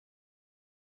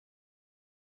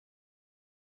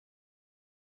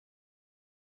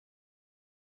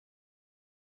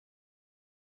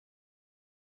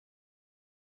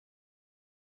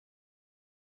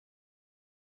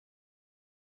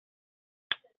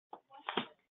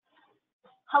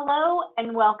Hello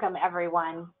and welcome,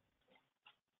 everyone.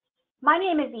 My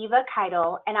name is Eva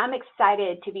Keitel, and I'm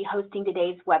excited to be hosting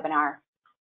today's webinar.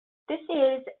 This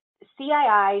is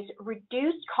CII's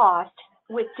Reduced Cost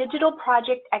with Digital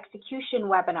Project Execution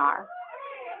webinar.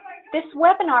 This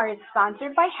webinar is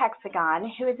sponsored by Hexagon,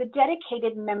 who is a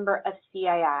dedicated member of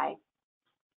CII.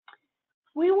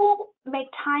 We will make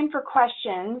time for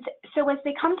questions, so as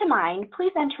they come to mind,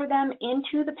 please enter them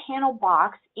into the panel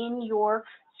box in your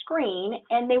screen,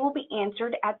 and they will be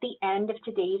answered at the end of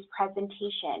today's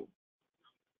presentation.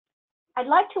 I'd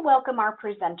like to welcome our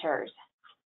presenters.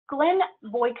 Glenn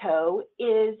Boyko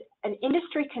is an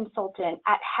industry consultant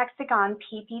at Hexagon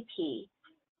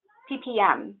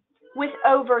PPM with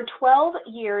over 12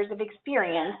 years of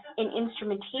experience in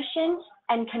instrumentation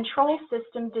and control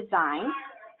system design,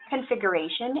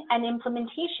 configuration, and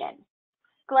implementation.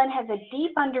 Glenn has a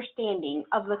deep understanding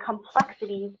of the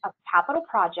complexities of capital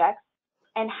projects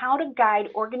and how to guide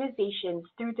organizations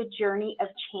through the journey of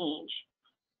change.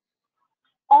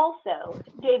 Also,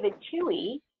 David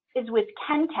Toohey is with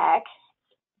Kentech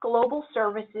Global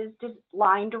Services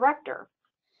Line Director.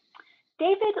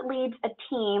 David leads a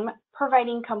team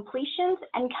providing completions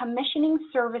and commissioning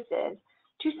services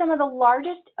to some of the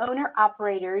largest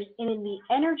owner-operators in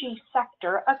the energy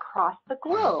sector across the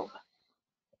globe.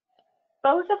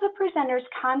 Both of the presenters'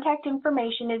 contact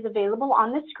information is available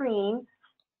on the screen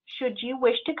should you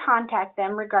wish to contact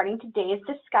them regarding today's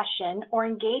discussion or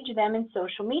engage them in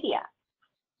social media.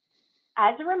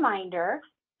 As a reminder,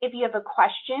 if you have a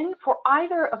question for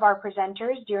either of our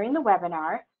presenters during the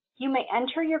webinar, you may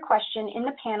enter your question in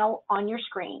the panel on your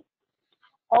screen.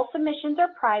 All submissions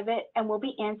are private and will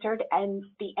be answered at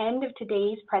the end of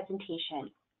today's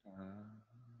presentation.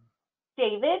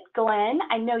 David, Glenn,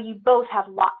 I know you both have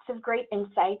lots of great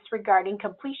insights regarding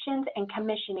completions and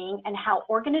commissioning and how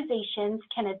organizations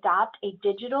can adopt a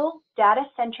digital,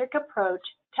 data-centric approach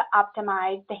to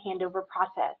optimize the handover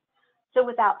process. So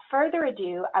without further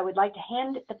ado, I would like to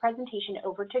hand the presentation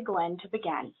over to Glenn to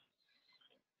begin.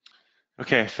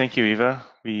 Okay, thank you, Eva.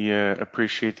 We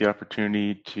appreciate the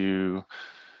opportunity to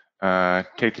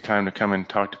take the time to come and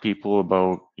talk to people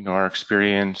about our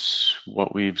experience,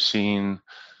 what we've seen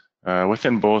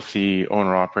within both the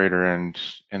owner-operator and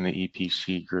the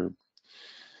EPC group.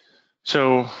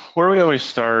 So where we always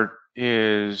start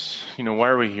is, why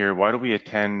are we here? Why do we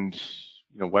attend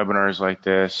webinars like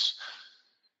this?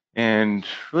 And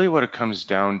really what it comes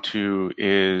down to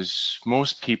is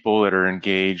most people that are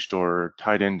engaged or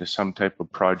tied into some type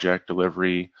of project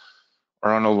delivery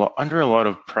are under a lot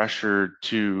of pressure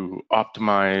to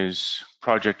optimize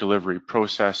project delivery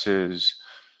processes,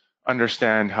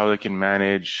 understand how they can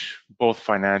manage both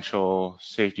financial,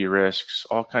 safety risks,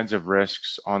 all kinds of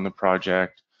risks on the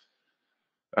project,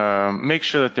 make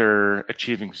sure that they're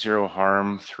achieving zero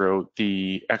harm throughout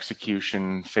the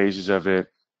execution phases of it,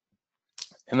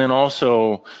 and then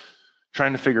also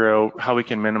trying to figure out how we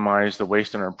can minimize the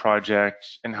waste in our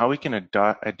project and how we can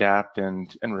adapt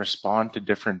and respond to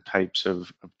different types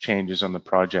of changes on the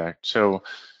project. So,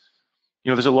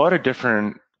 there's a lot of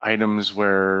different items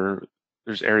where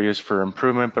there's areas for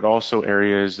improvement, but also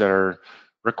areas that are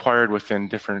required within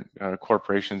different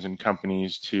corporations and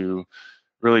companies to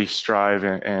really strive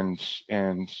and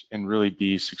really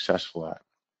be successful at.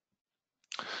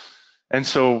 And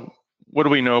so, what do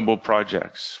we know about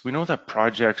projects? We know that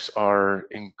projects are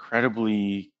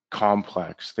incredibly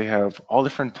complex. They have all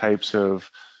different types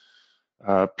of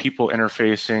people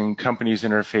interfacing, companies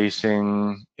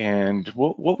interfacing, and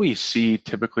what we see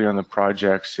typically on the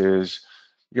projects is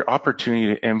your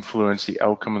opportunity to influence the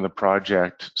outcome of the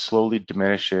project slowly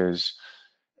diminishes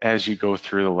as you go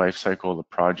through the life cycle of the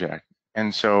project.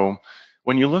 And so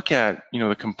when you look at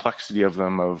the complexity of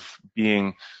them, of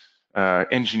being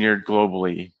engineered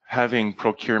globally, having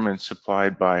procurement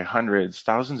supplied by hundreds,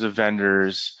 thousands of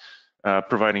vendors,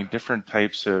 providing different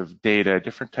types of data,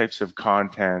 different types of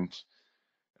content,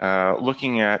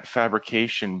 looking at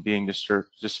fabrication being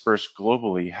dispersed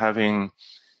globally, having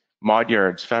mod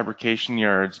yards, fabrication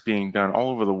yards being done all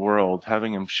over the world,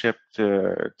 having them shipped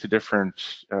to different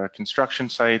construction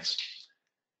sites.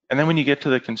 And then when you get to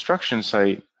the construction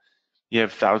site, you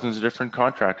have thousands of different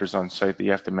contractors on site that you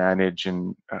have to manage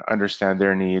and understand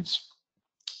their needs.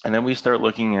 And then we start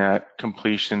looking at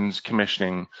completions,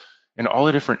 commissioning, and all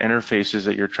the different interfaces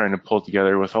that you're trying to pull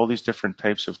together with all these different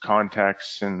types of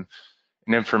contexts and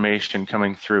information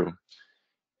coming through.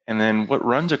 And then what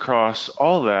runs across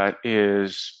all that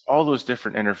is all those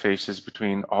different interfaces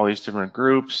between all these different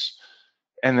groups.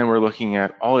 And then we're looking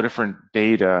at all the different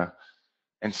data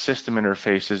and system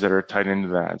interfaces that are tied into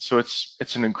that. So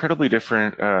it's an incredibly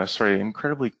different,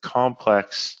 incredibly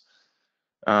complex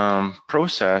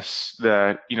process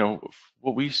that,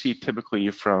 what we see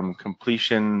typically from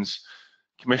completions,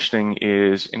 commissioning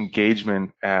is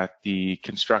engagement at the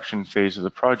construction phase of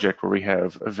the project, where we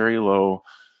have a very low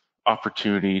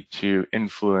opportunity to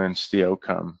influence the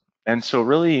outcome. And so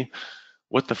really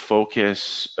what the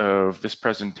focus of this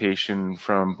presentation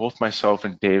from both myself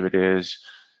and David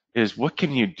is what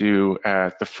can you do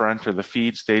at the front or the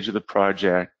feed stage of the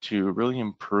project to really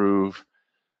improve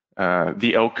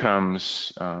the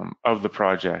outcomes of the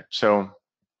project. So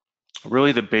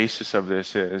really the basis of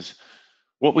this is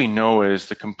what we know is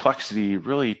the complexity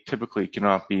really typically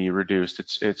cannot be reduced.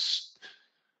 It's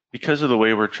because of the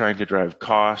way we're trying to drive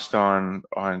cost on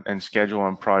and schedule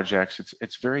on projects.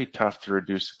 It's very tough to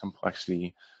reduce the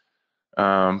complexity.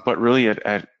 But really,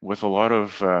 with a lot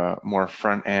of more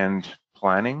front end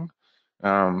planning,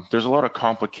 there's a lot of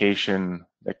complication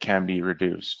that can be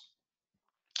reduced.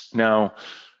 Now,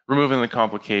 removing the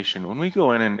complication, when we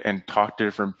go in and talk to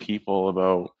different people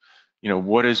about,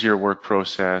 what is your work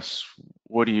process,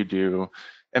 what do you do,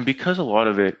 and because a lot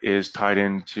of it is tied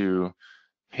into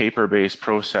paper-based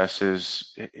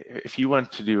processes, if you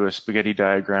want to do a spaghetti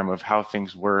diagram of how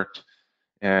things worked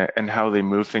and how they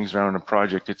move things around a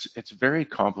project, it's very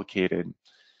complicated.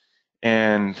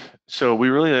 And so we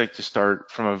really like to start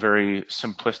from a very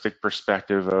simplistic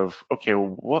perspective of, okay,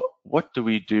 well, what do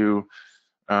we do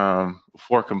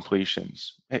for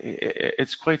completions?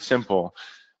 It's quite simple.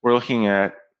 We're looking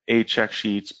at A check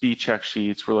sheets, B check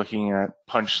sheets, we're looking at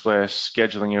punch lists,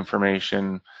 scheduling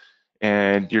information,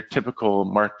 and your typical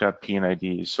marked up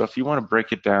P&IDs. So if you want to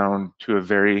break it down to a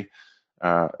very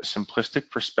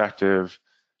simplistic perspective,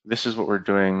 this is what we're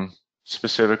doing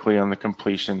specifically on the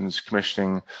completions,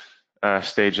 commissioning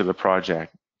stage of the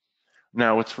project.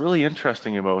 Now, what's really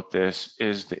interesting about this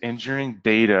is the engineering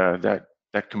data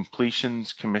that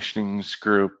completions, commissionings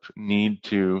group need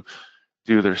to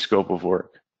do their scope of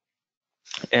work.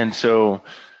 And so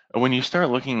when you start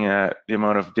looking at the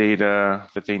amount of data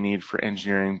that they need for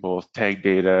engineering, both tag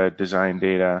data, design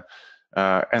data,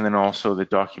 and then also the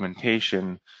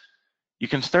documentation, you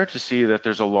can start to see that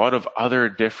there's a lot of other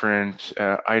different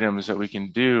items that we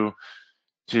can do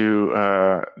to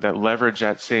that leverage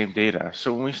that same data.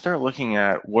 So when we start looking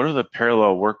at what are the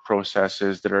parallel work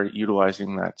processes that are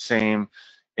utilizing that same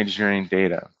engineering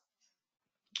data.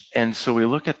 And so we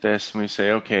look at this and we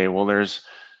say, okay, well, there's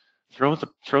throughout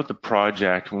the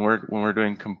project, when we're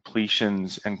doing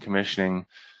completions and commissioning,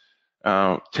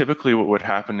 typically what would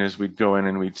happen is we'd go in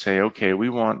and we'd say, okay, we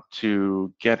want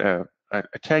to get a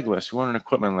tag list, we want an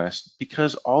equipment list,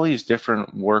 because all these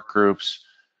different work groups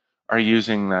are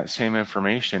using that same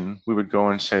information. We would go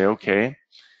and say, okay,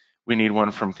 we need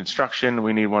one from construction,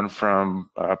 we need one from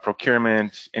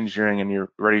procurement, engineering, and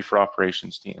you're ready for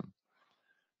operations team.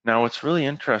 Now, what's really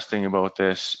interesting about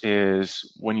this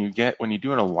is when you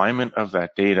do an alignment of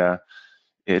that data,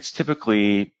 it's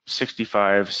typically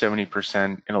 65,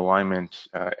 70% in alignment,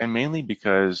 and mainly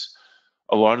because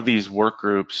a lot of these work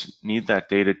groups need that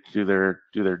data to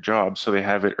do their job, so they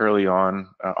have it early on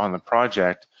the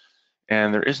project,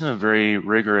 and there isn't a very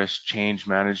rigorous change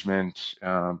management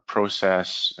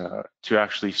process to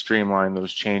actually streamline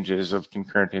those changes of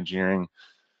concurrent engineering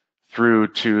through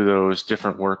to those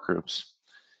different work groups.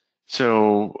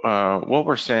 So what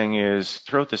we're saying is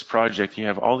throughout this project, you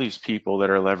have all these people that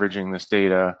are leveraging this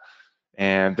data,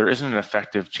 and there isn't an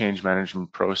effective change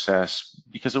management process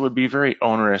because it would be very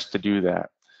onerous to do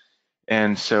that.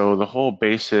 And so the whole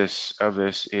basis of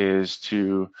this is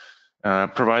to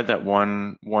provide that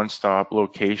one-stop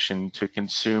location to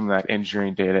consume that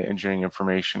engineering data, engineering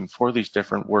information for these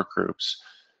different work groups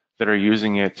that are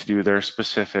using it to do their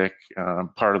specific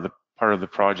part of the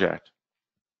project.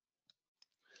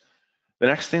 The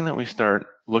next thing that we start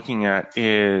looking at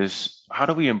is how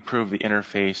do we improve the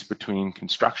interface between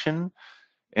construction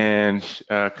and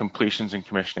completions and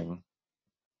commissioning.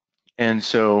 And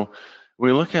so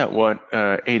we look at what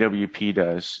AWP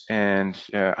does and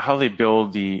how they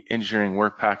build the engineering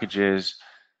work packages,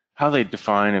 how they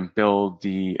define and build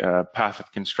the path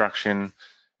of construction,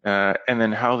 and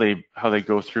then how they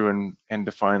go through and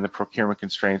define the procurement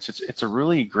constraints. It's a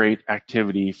really great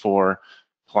activity for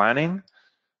planning,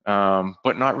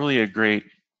 but not really a great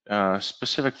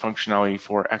specific functionality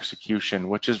for execution,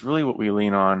 which is really what we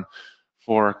lean on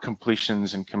for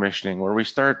completions and commissioning, where we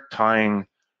start tying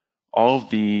all of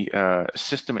the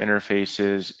system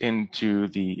interfaces into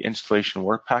the installation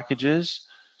work packages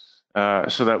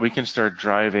so that we can start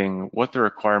driving what the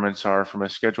requirements are from a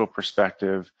schedule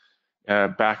perspective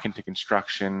back into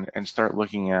construction and start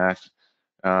looking at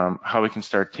how we can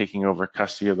start taking over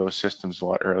custody of those systems a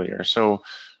lot earlier. So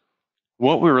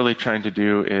What we're really trying to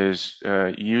do is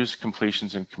use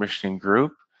completions and commissioning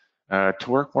group to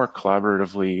work more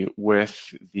collaboratively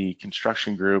with the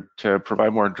construction group to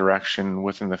provide more direction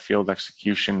within the field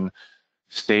execution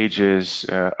stages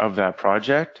of that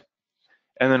project,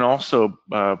 and then also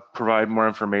provide more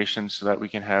information so that we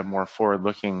can have more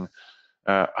forward-looking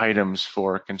items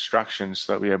for construction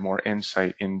so that we have more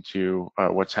insight into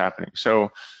what's happening.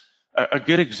 So a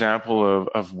good example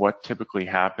of what typically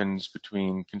happens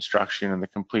between construction and the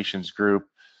completions group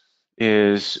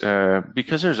is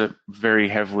because there's a very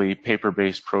heavily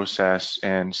paper-based process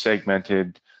and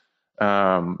segmented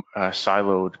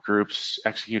siloed groups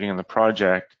executing on the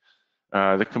project,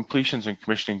 the completions and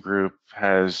commissioning group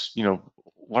has,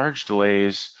 large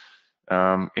delays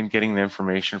in getting the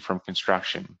information from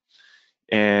construction.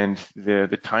 And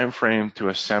the time frame to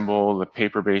assemble the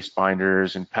paper-based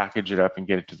binders and package it up and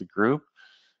get it to the group,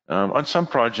 on some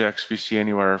projects we see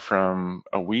anywhere from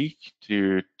a week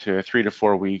to 3 to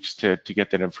 4 weeks to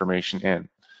get that information in.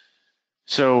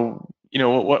 So,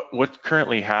 what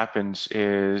currently happens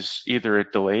is either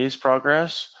it delays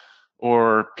progress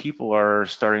or people are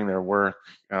starting their work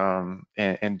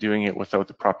and doing it without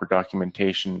the proper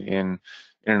documentation in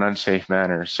an unsafe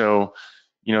manner. So,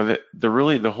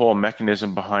 the whole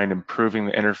mechanism behind improving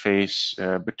the interface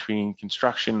between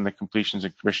construction and the completions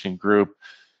and commissioning group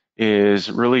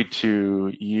is really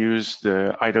to use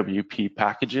the IWP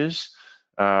packages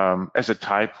as a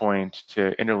tie point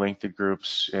to interlink the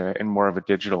groups in more of a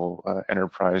digital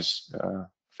enterprise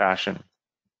fashion.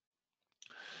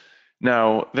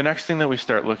 Now, the next thing that we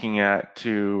start looking at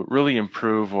to really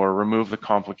improve or remove the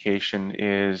complication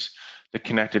is the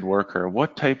connected worker.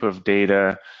 What type of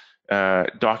data,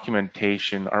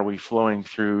 documentation are we flowing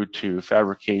through to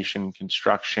fabrication,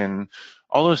 construction,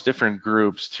 all those different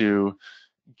groups to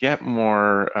get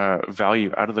more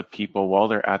value out of the people while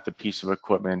they're at the piece of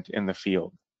equipment in the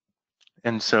field?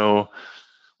 And so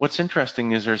what's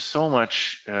interesting is there's so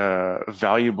much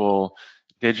valuable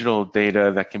digital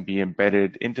data that can be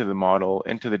embedded into the model,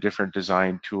 into the different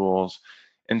design tools.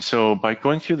 And so by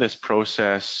going through this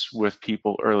process with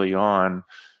people early on,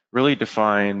 really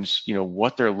defines,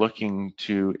 what they're looking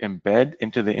to embed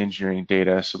into the engineering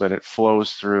data so that it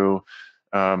flows through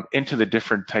into the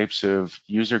different types of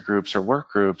user groups or work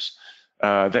groups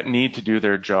that need to do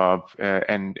their job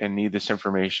and need this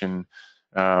information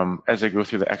as they go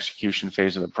through the execution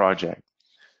phase of the project.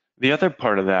 The other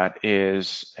part of that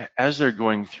is as they're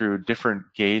going through different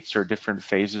gates or different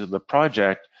phases of the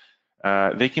project,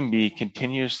 they can be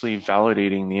continuously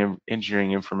validating the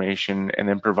engineering information and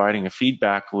then providing a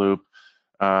feedback loop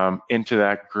into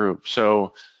that group.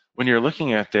 So when you're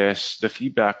looking at this, the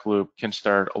feedback loop can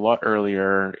start a lot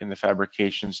earlier in the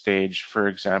fabrication stage. For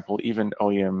example, even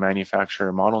OEM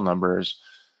manufacturer model numbers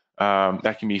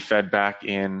that can be fed back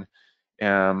in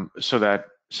so that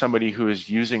somebody who is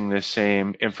using this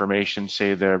same information,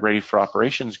 say the ready for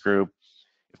operations group,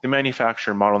 if the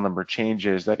manufacturer model number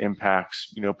changes, that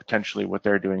impacts, potentially what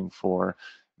they're doing for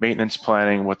maintenance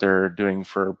planning, what they're doing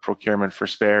for procurement for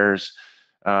spares.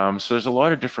 So there's a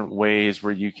lot of different ways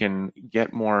where you can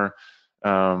get more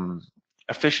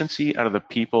efficiency out of the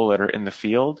people that are in the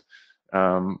field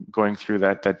going through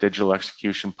that digital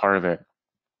execution part of it.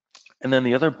 And then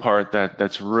the other part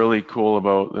that's really cool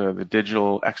about the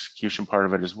digital execution part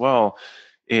of it as well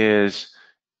is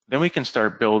then we can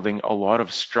start building a lot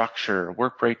of structure,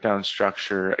 work breakdown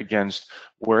structure against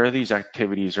where these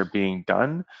activities are being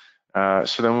done.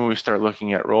 So then when we start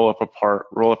looking at roll-up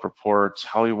reports,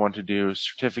 how we want to do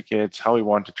certificates, how we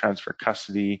want to transfer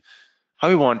custody, how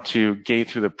we want to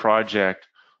gate through the project,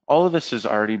 all of this has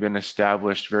already been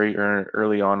established very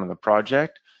early on in the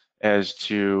project as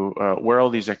to where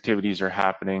all these activities are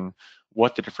happening,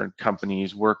 what the different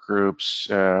companies, work groups,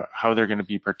 how they're going to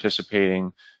be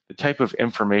participating, the type of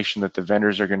information that the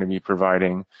vendors are going to be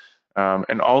providing.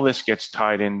 And all this gets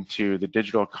tied into the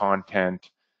digital content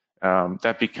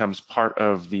that becomes part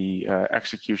of the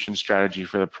execution strategy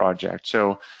for the project.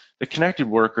 So the connected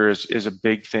workers is a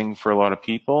big thing for a lot of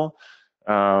people.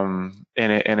 And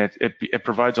it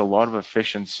provides a lot of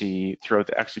efficiency throughout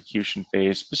the execution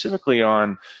phase, specifically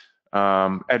on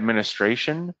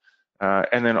administration,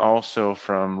 and then also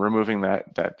from removing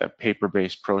that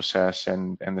paper-based process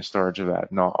and the storage of that.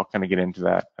 And I'll kind of get into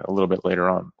that a little bit later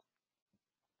on.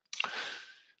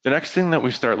 The next thing that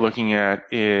we start looking at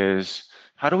is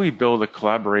how do we build a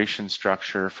collaboration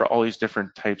structure for all these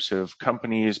different types of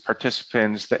companies,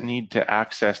 participants that need to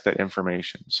access that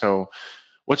information. So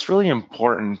what's really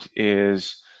important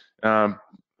is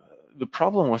the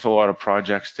problem with a lot of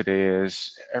projects today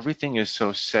is everything is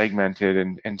so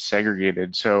segmented and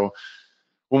segregated. So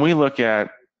when we look at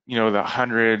the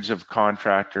hundreds of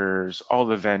contractors, all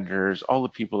the vendors, all the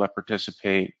people that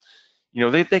participate,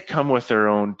 they come with their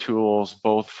own tools,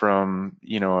 both from,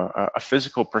 a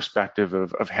physical perspective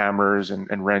of hammers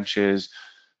and wrenches,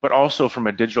 but also from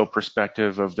a digital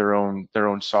perspective of their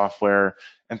own software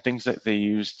and things that they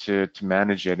use to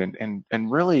manage it.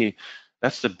 And really,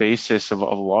 that's the basis of a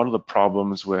lot of the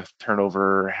problems with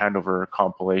turnover, handover,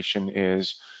 compilation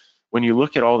is when you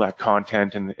look at all that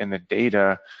content and the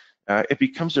data, it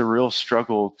becomes a real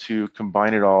struggle to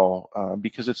combine it all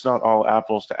because it's not all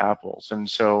apples to apples. And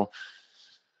so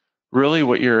really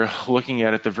what you're looking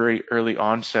at the very early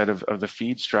onset of the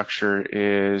feed structure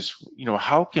is,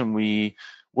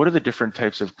 what are the different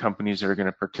types of companies that are going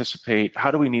to participate?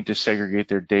 How do we need to segregate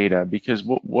their data? Because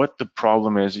what the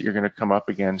problem is that you're going to come up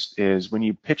against is when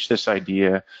you pitch this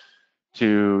idea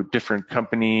to different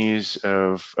companies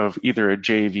of either a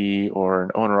JV or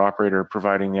an owner operator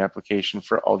providing the application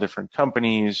for all different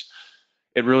companies,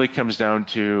 it really comes down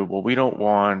to, well, we don't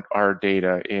want our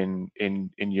data in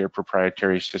your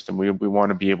proprietary system. We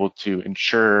want to be able to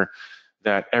ensure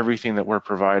that everything that we're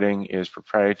providing is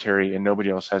proprietary and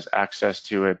nobody else has access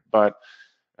to it but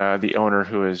the owner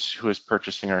who is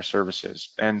purchasing our services.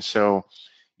 And so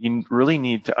you really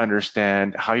need to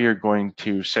understand how you're going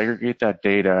to segregate that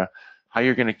data, how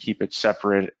you're going to keep it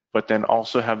separate, but then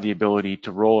also have the ability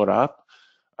to roll it up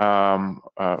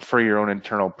for your own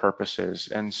internal purposes.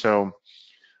 And so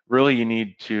really you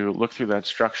need to look through that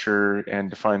structure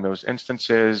and define those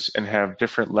instances and have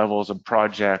different levels of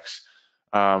projects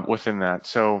within that.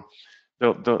 So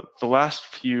the last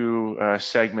few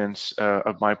segments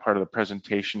of my part of the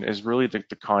presentation is really the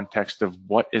context of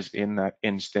what is in that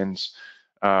instance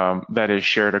that is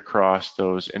shared across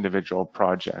those individual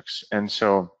projects. And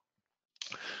so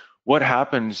what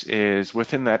happens is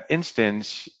within that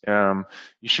instance,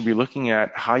 you should be looking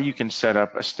at how you can set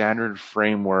up a standard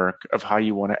framework of how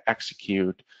you want to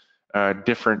execute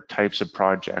different types of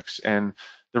projects. And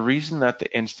the reason that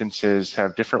the instances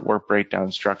have different work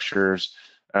breakdown structures,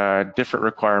 different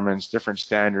requirements, different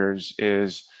standards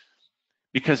is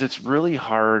because it's really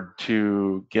hard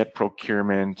to get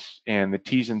procurement and the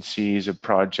T's and C's of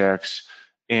projects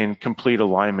in complete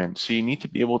alignment. So you need to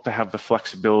be able to have the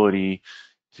flexibility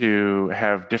to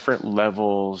have different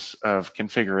levels of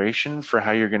configuration for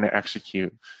how you're going to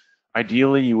execute.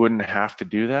 Ideally, you wouldn't have to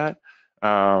do that,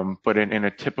 but in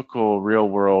a typical real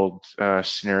world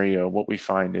scenario, what we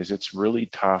find is it's really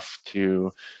tough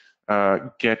to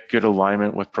get good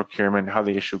alignment with procurement, how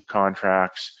they issue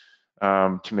contracts,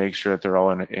 to make sure that they're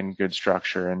all in good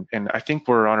structure. And I think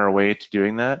we're on our way to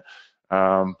doing that.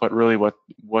 But really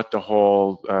what the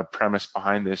whole premise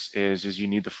behind this is you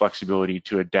need the flexibility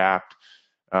to adapt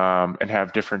and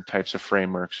have different types of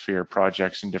frameworks for your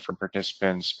projects and different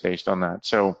participants based on that.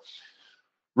 So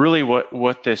really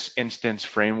what this instance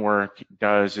framework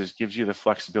does is gives you the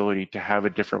flexibility to have a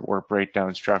different work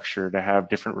breakdown structure, to have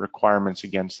different requirements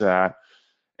against that,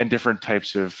 and different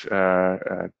types of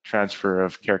transfer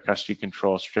of care, custody,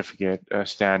 control, certificate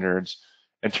standards,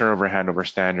 and turnover handover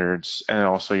standards, and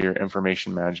also your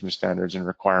information management standards and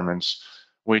requirements.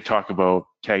 We talk about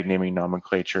tag naming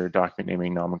nomenclature, document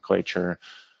naming nomenclature,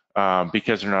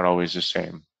 because they're not always the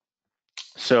same.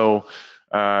 So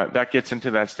that gets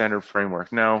into that standard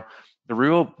framework. Now, the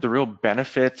real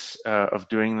benefits of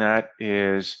doing that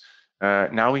is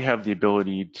now we have the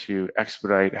ability to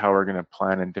expedite how we're going to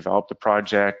plan and develop the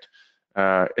project.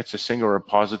 It's a single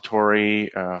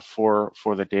repository for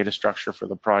the data structure for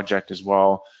the project as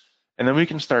well. And then we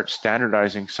can start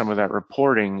standardizing some of that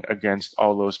reporting against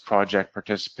all those project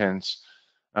participants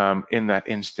in that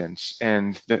instance.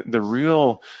 And the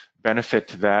real benefit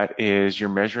to that is you're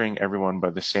measuring everyone by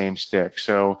the same stick.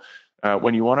 So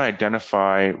when you want to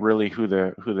identify really who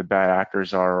the bad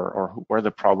actors are or where the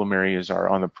problem areas are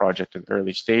on the project at the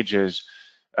early stages,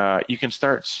 you can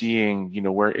start seeing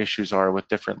where issues are with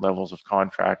different levels of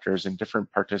contractors and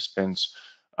different participants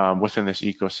within this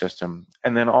ecosystem.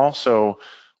 And then also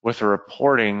with the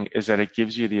reporting is that it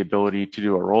gives you the ability to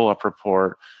do a roll-up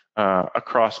report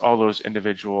across all those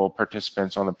individual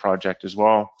participants on the project as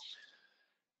well.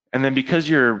 And then because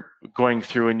you're going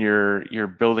through and you're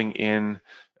building in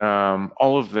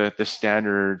all of the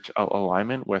standard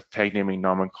alignment with tag naming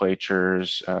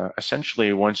nomenclatures,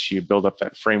 essentially once you build up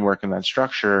that framework and that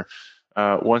structure,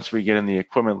 once we get in the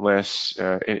equipment lists,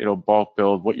 it'll bulk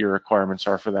build what your requirements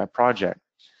are for that project.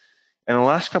 And the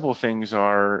last couple of things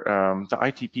are the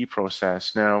ITP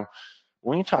process. Now,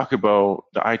 when you talk about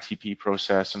the ITP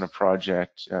process in a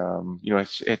project,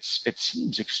 it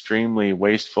seems extremely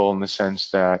wasteful in the sense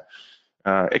that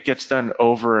it gets done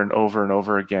over and over and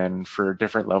over again for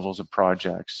different levels of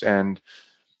projects. And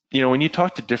when you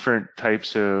talk to different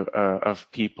types of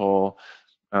people,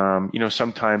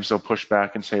 sometimes they'll push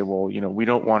back and say, well, we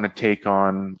don't want to take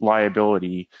on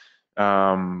liability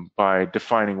by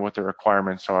defining what the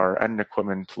requirements are at an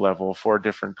equipment level for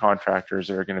different contractors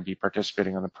that are going to be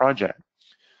participating on the project.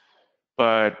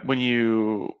 But when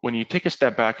you take a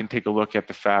step back and take a look at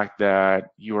the fact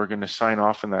that you are going to sign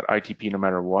off on that ITP no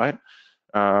matter what,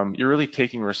 you're really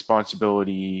taking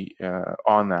responsibility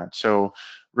on that. So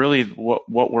really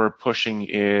what we're pushing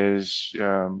is,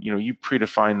 you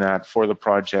predefine that for the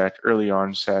project early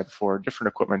onset for different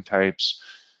equipment types,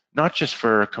 not just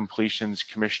for completions,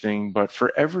 commissioning, but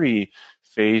for every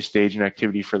phase, stage, and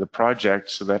activity for the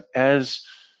project, so that as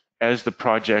the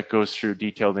project goes through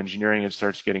detailed engineering and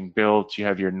starts getting built, you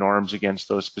have your norms against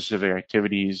those specific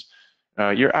activities.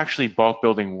 You're actually bulk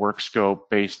building work scope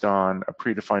based on a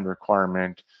predefined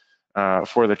requirement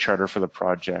for the charter for the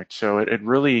project. So it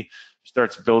really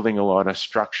starts building a lot of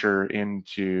structure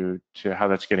into how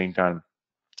that's getting done.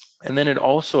 And then it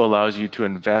also allows you to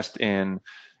invest in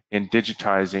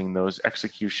digitizing those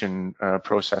execution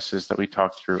processes that we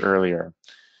talked through earlier.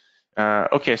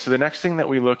 Okay, so the next thing that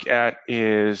we look at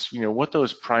is, what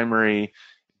those primary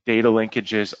data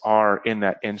linkages are in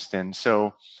that instance.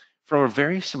 So from a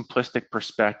very simplistic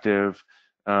perspective,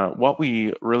 what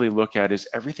we really look at is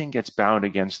everything gets bound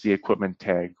against the equipment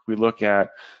tag. We look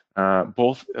at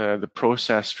both the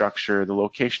process structure, the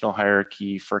locational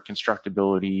hierarchy for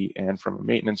constructability, and from a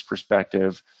maintenance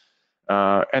perspective.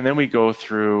 And then we go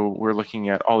through, we're looking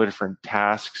at all the different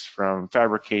tasks from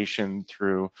fabrication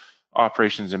through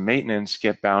operations and maintenance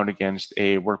get bound against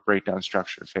a work breakdown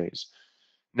structure phase.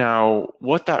 Now,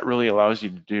 what that really allows you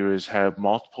to do is have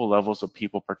multiple levels of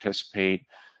people participate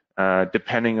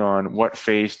depending on what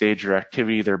phase, stage, or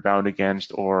activity they're bound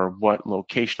against, or what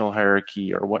locational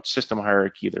hierarchy or what system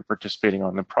hierarchy they're participating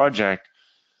on the project.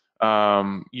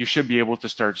 You should be able to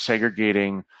start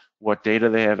segregating what data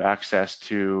they have access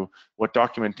to, what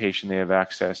documentation they have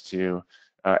access to,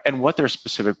 and what their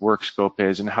specific work scope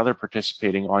is and how they're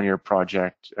participating on your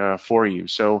project for you.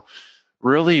 So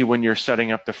really, when you're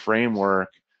setting up the framework,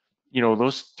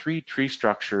 those three tree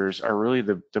structures are really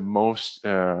the most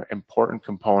important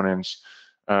components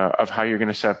of how you're going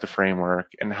to set up the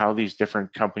framework and how these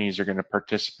different companies are going to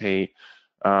participate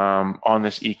on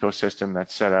this ecosystem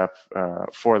that's set up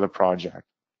for the project.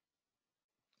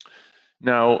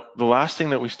 Now, the last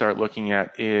thing that we start looking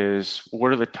at is,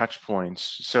 what are the touch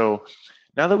points? So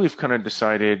now that we've kind of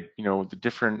decided, the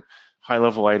different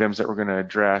high-level items that we're going to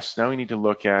address, now we need to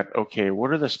look at, okay,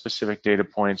 what are the specific data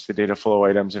points, the data flow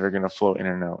items that are going to flow in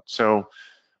and out? So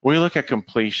when we look at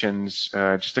completions,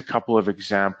 just a couple of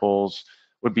examples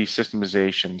would be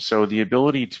systemization. So the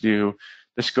ability to do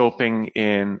the scoping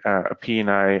in a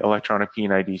P&I, electronic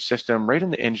P&ID system, right in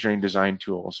the engineering design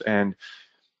tools. And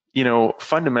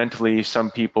fundamentally,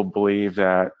 some people believe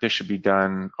that this should be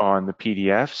done on the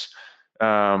PDFs.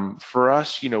 For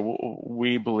us,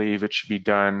 we believe it should be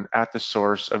done at the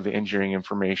source of the engineering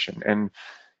information.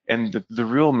 And the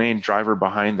real main driver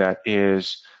behind that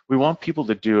is we want people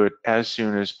to do it as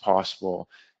soon as possible.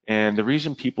 And the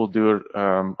reason people do it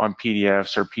on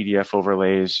PDFs or PDF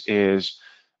overlays is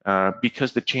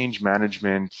because the change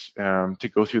management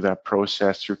to go through that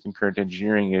process through concurrent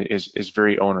engineering is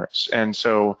very onerous. And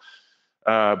so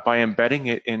by embedding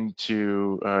it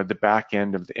into the back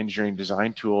end of the engineering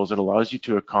design tools, it allows you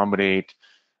to accommodate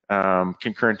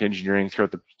concurrent engineering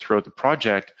throughout the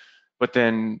project, but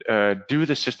then do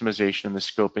the systemization and the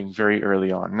scoping very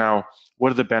early on. Now,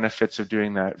 what are the benefits of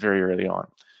doing that very early on?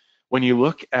 When you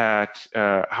look at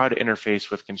how to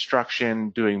interface with construction,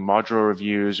 doing modular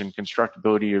reviews and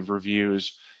constructability of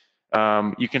reviews,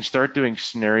 you can start doing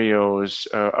scenarios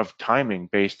of timing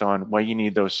based on why you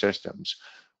need those systems,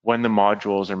 when the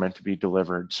modules are meant to be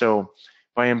delivered. So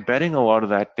by embedding a lot of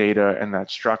that data and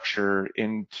that structure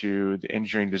into the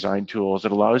engineering design tools,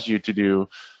 it allows you to do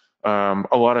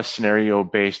a lot of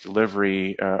scenario-based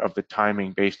delivery of the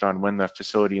timing based on when the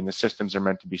facility and the systems are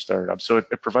meant to be started up. So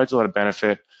it provides a lot of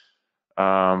benefit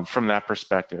from that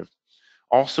perspective.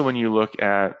 Also, when you look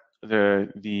at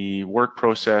the work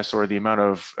process or the amount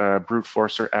of brute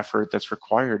force or effort that's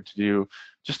required to do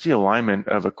just the alignment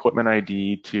of equipment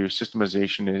ID to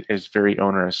systemization is very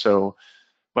onerous. So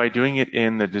by doing it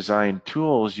in the design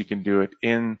tools, you can do it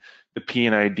in the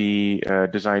P&ID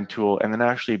design tool and then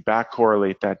actually back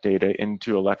correlate that data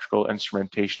into electrical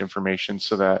instrumentation information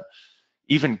so that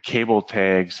even cable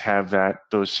tags have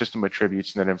those system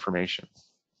attributes and that information.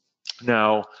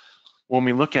 Now, when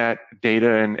we look at data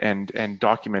and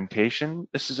documentation,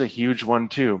 this is a huge one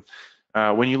too.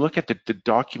 When you look at the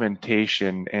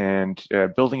documentation and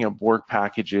building up work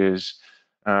packages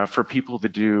for people to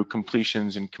do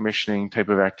completions and commissioning type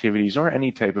of activities, or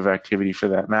any type of activity for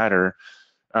that matter,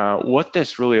 what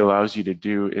this really allows you to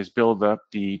do is build up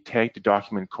the tag to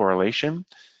document correlation.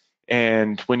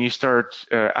 And when you start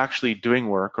actually doing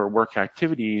work or work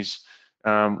activities,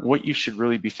 what you should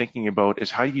really be thinking about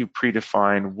is how do you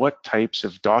predefine what types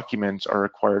of documents are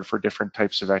required for different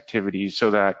types of activities,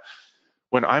 so that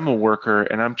when I'm a worker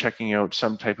and I'm checking out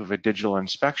some type of a digital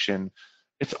inspection,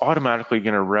 it's automatically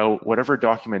going to route whatever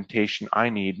documentation I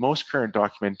need, most current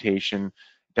documentation,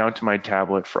 down to my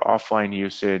tablet for offline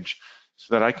usage,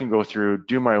 so that I can go through,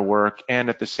 do my work, and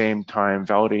at the same time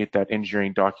validate that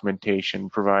engineering documentation,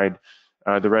 provide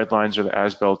the red lines or the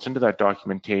as-built into that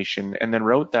documentation, and then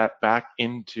route that back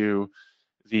into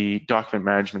the document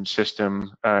management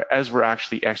system as we're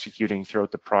actually executing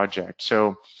throughout the project.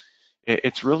 So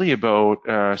it's really about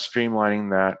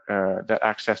streamlining that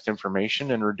access to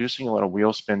information and reducing a lot of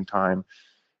wheel spin time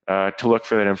to look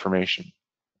for that information.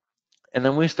 And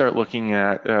then we start looking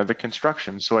at the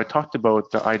construction. So I talked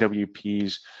about the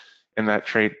IWPs and that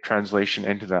translation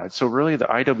into that. So really the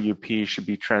IWP should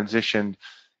be transitioned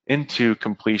into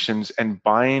completions and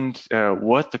bind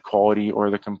what the quality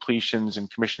or the completions and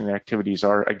commissioning activities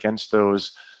are against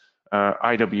those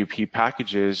IWP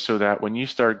packages, so that when you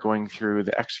start going through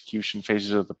the execution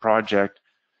phases of the project,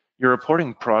 you're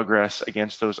reporting progress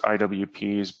against those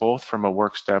IWPs, both from a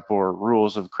work step or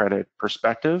rules of credit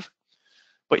perspective,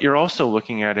 but you're also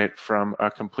looking at it from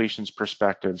a completions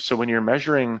perspective. So when you're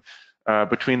measuring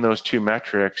between those two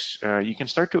metrics, you can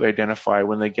start to identify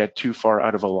when they get too far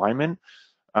out of alignment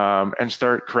and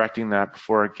start correcting that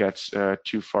before it gets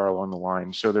too far along the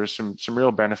line. So there's some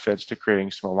real benefits to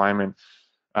creating some alignment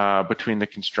between the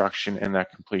construction and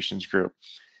that completions group.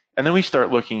 And then we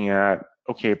start looking at,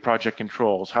 okay, project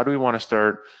controls. How do we want to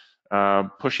start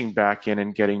pushing back in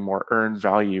and getting more earned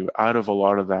value out of a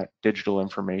lot of that digital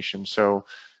information? So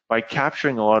by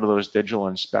capturing a lot of those digital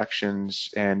inspections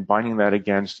and binding that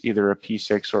against either a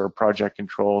P6 or a project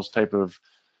controls type of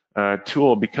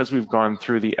tool, because we've gone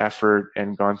through the effort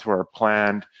and gone through our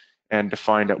plan and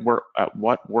defined at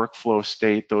what workflow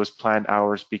state those planned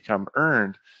hours become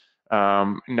earned,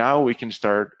 now we can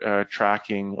start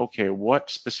tracking, okay, what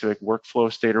specific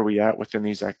workflow state are we at within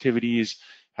these activities?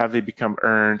 Have they become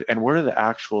earned? And what are the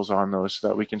actuals on those, so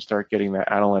that we can start getting the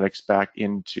analytics back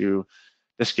into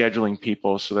the scheduling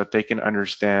people, so that they can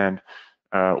understand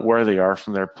where they are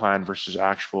from their plan versus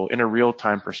actual in a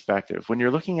real-time perspective. When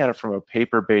you're looking at it from a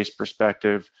paper-based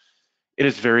perspective, it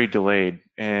is very delayed.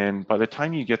 And by the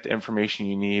time you get the information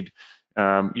you need,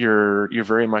 you're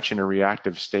very much in a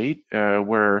reactive state,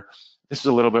 where this is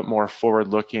a little bit more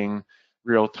forward-looking,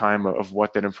 real time of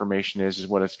what that information is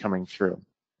what it's coming through.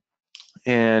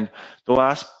 And the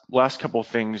last couple of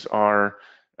things are,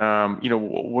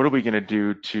 what are we going to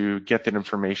do to get that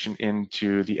information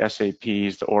into the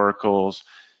SAPs, the Oracles?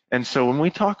 And so when we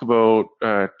talk about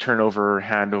turnover,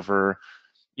 handover,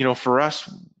 for us,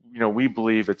 we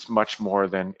believe it's much more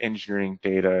than engineering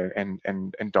data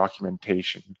and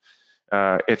documentation.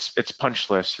 It's punch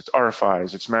lists, it's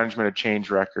RFIs, it's management of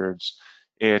change records,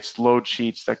 it's load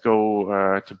sheets that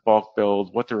go to bulk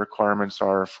build, what the requirements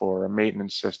are for a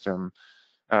maintenance system.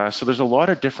 So there's a lot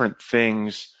of different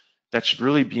things that should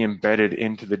really be embedded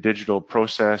into the digital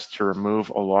process to remove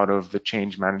a lot of the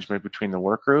change management between the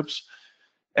work groups.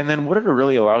 And then what it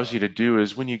really allows you to do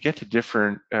is, when you get to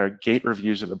different gate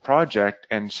reviews of the project,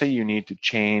 and say you need to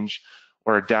change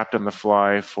or adapt on the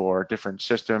fly for different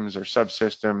systems or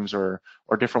subsystems or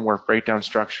different work breakdown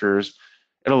structures,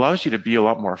 it allows you to be a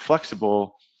lot more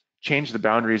flexible, change the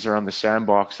boundaries around the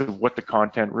sandbox of what the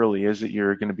content really is that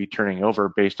you're going to be turning over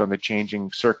based on the changing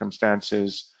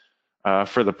circumstances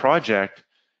for the project,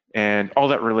 and all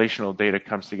that relational data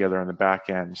comes together on the back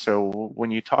end. So when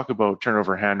you talk about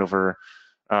turnover, handover,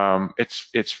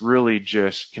 it's really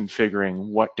just configuring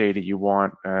what data you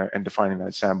want and defining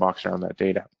that sandbox around that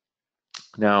data.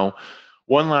 Now,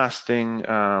 one last thing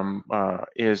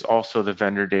is also the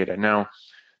vendor data. Now,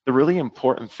 the really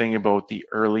important thing about the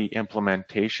early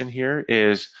implementation here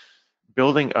is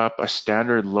building up a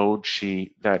standard load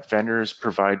sheet that vendors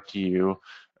provide to you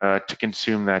to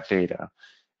consume that data.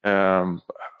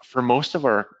 For most of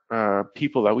our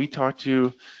people that we talk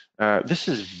to, this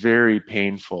is very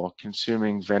painful,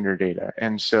 consuming vendor data.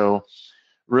 And so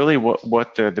really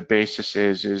what the basis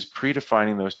is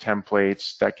predefining those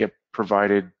templates that get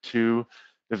provided to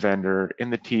the vendor in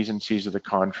the T's and C's of the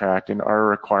contract and our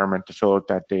requirement to fill out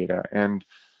that data. And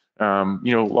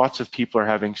lots of people are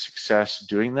having success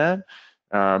doing that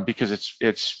because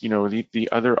it's the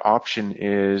other option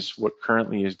is what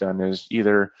currently is done is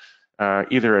either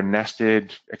either a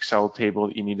nested Excel table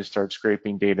that you need to start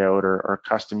scraping data out, or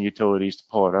custom utilities to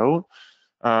pull it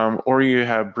out, or you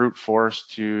have brute force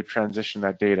to transition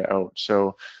that data out.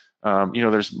 So,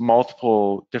 there's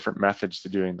multiple different methods to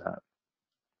doing that.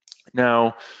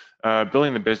 Now,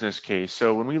 building the business case.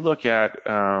 So when we look at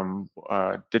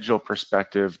digital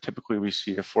perspective, typically we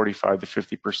see a 45 to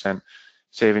 50%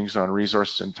 savings on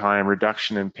resources and time,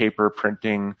 reduction in paper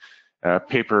printing,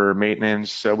 paper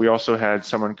maintenance. So we also had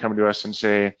someone come to us and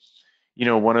say,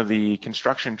 one of the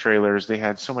construction trailers, they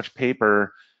had so much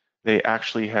paper, they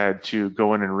actually had to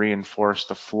go in and reinforce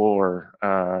the floor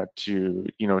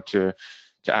to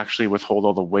actually withhold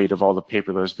all the weight of all the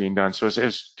paper that was being done. So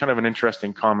it's kind of an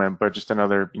interesting comment, but just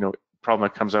another problem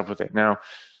that comes up with it. Now,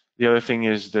 the other thing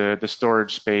is the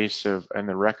storage space and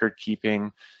the record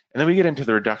keeping, and then we get into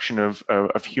the reduction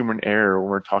of human error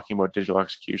when we're talking about digital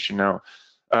execution. Now,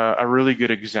 a really good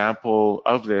example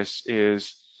of this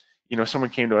is,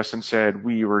 someone came to us and said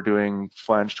we were doing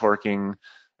flange torquing,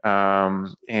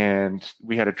 and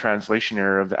we had a translation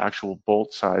error of the actual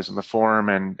bolt size in the form,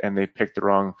 and they picked the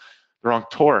wrong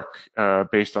torque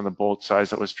based on the bolt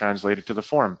size that was translated to the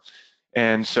form.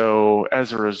 And so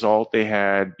as a result, they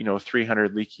had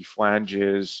 300 leaky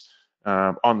flanges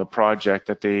on the project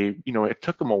that it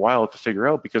took them a while to figure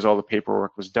out because all the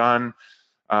paperwork was done.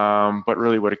 But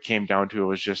really what it came down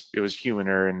to it was human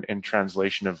error in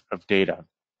translation of data.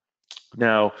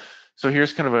 Now, so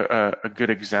here's kind of a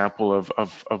good example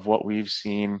of what we've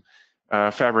seen.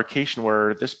 Fabrication,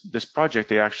 where this project,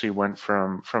 they actually went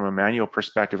from a manual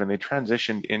perspective and they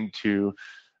transitioned into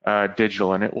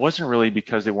digital, and it wasn't really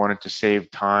because they wanted to save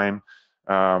time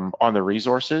on the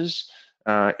resources.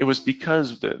 It was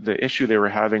because the issue they were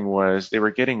having was they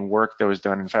were getting work that was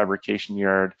done in fabrication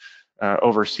yard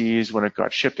overseas. When it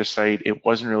got shipped to site, it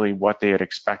wasn't really what they had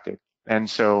expected, and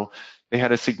so they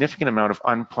had a significant amount of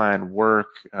unplanned work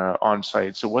on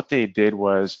site. So what they did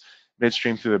was,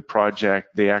 midstream through the project,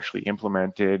 they actually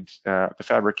implemented the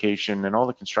fabrication and all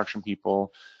the construction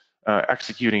people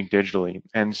executing digitally.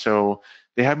 And so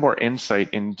they had more insight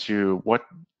into what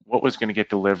was going to get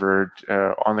delivered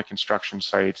on the construction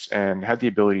sites, and had the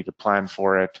ability to plan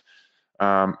for it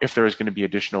if there was going to be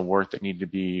additional work that needed to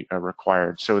be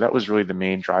required. So that was really the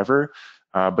main driver.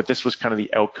 But this was kind of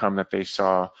the outcome that they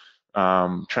saw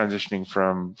transitioning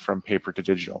from paper to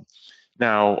digital.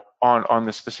 Now, on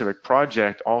the specific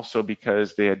project, also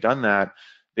because they had done that,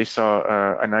 they saw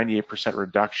a 98%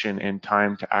 reduction in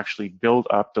time to actually build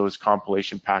up those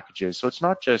compilation packages. So it's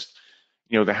not just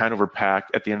the handover pack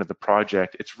at the end of the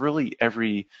project. It's really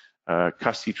every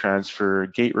custody transfer,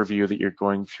 gate review that you're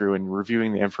going through and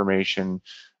reviewing the information.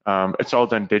 It's all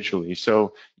done digitally.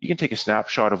 So you can take a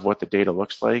snapshot of what the data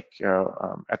looks like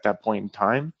at that point in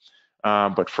time,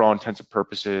 but for all intents and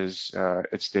purposes,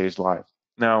 it stays live.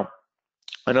 Now,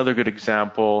 another good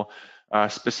example,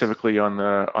 specifically on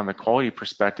the quality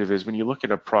perspective, is when you look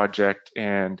at a project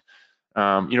and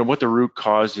what the root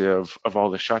cause of all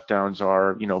the shutdowns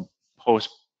are,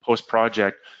 post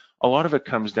project. A lot of it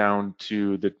comes down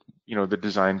to the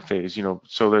design phase.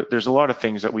 So there's a lot of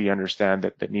things that we understand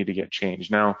that need to get changed.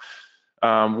 Now,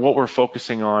 what we're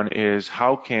focusing on is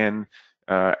how can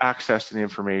access to the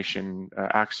information,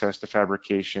 access to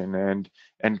fabrication,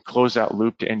 and close that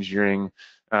loop to engineering,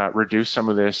 reduce some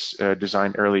of this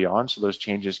design early on, so those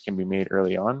changes can be made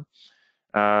early on.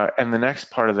 And the next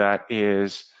part of that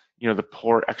is the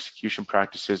poor execution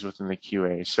practices within the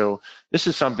QA. So this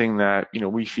is something that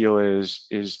we feel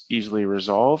is easily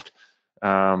resolved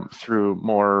through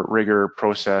more rigor,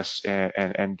 process,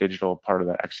 and digital part of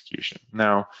that execution.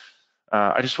 Now,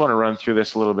 I just want to run through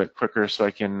this a little bit quicker so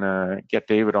I can get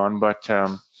David on, but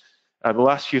the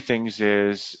last few things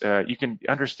is you can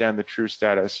understand the true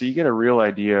status. So you get a real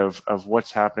idea of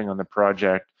what's happening on the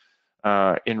project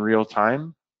in real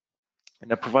time. And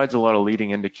that provides a lot of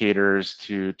leading indicators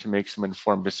to make some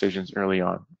informed decisions early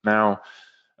on. Now,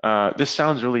 this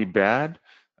sounds really bad,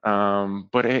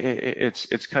 but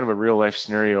it's kind of a real life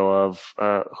scenario of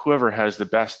whoever has the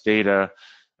best data,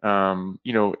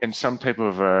 in some type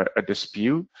of a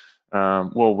dispute,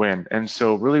 will win. And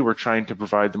so really we're trying to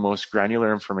provide the most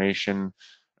granular information.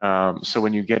 So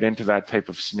when you get into that type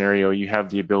of scenario, you have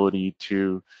the ability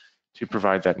to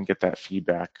provide that and get that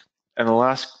feedback. And the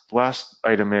last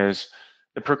item is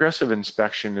the progressive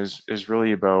inspection is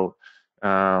really about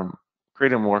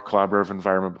creating a more collaborative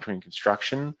environment between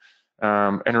construction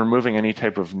and removing any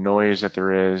type of noise that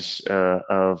there is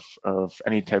of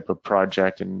any type of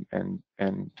project and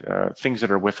things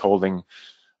that are withholding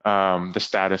the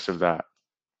status of that.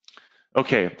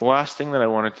 Okay, the last thing that I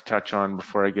wanted to touch on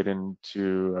before I get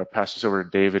into pass this over to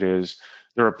David is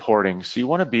the reporting. So you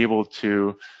want to be able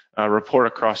to report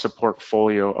across a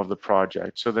portfolio of the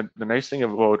project. So the nice thing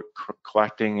about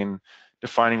collecting and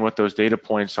defining what those data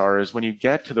points are is when you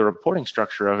get to the reporting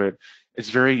structure of it, it's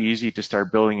very easy to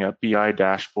start building up BI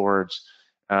dashboards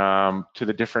to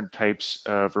the different types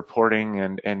of reporting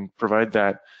and provide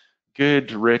that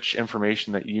good, rich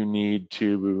information that you need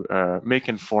to make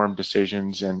informed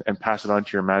decisions and pass it on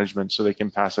to your management so they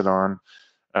can pass it on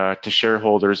to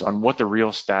shareholders on what the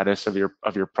real status of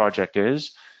your project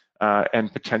is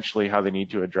and potentially how they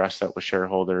need to address that with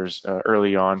shareholders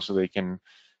early on so they can,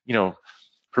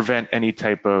 prevent any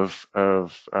type of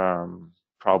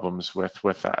problems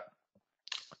with that.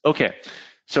 Okay,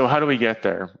 so how do we get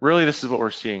there? Really, this is what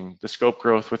we're seeing: the scope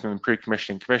growth within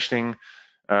pre-commissioning, commissioning.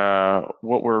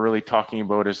 What we're really talking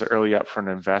about is the early upfront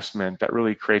investment that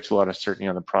really creates a lot of certainty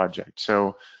on the project.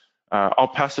 So I'll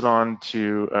pass it on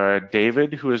to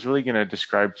David, who is really going to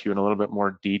describe to you in a little bit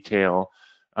more detail,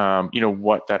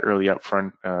 what that early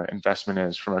upfront investment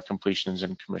is from a completions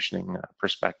and commissioning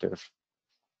perspective.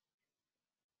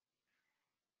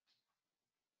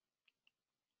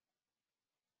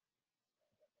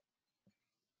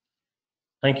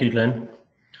 Thank you, Glenn.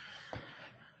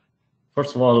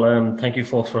 First of all, thank you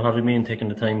folks for having me and taking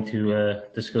the time to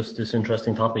discuss this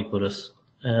interesting topic with us.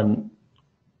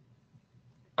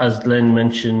 As Glenn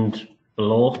mentioned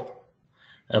above,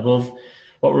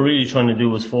 what we're really trying to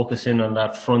do is focus in on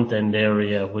that front end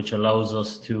area, which allows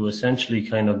us to essentially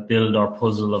kind of build our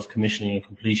puzzle of commissioning and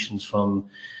completions from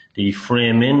the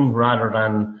frame in, rather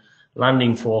than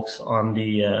landing folks in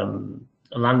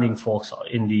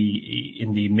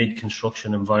the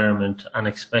mid-construction environment and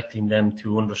expecting them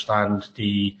to understand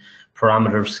the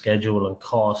parameter, schedule and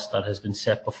cost that has been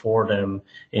set before them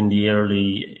in the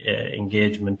early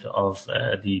engagement of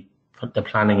the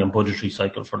planning and budgetary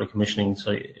cycle for the commissioning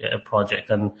project.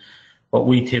 And what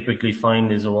we typically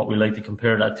find is, or what we like to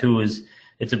compare that to, is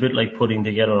it's a bit like putting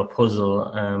together a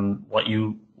puzzle. What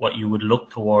you would look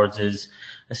towards is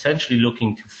essentially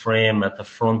looking to frame at the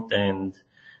front end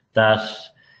that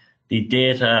the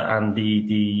data and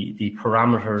the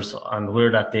parameters and where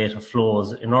that data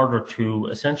flows in order to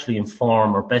essentially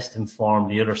inform or best inform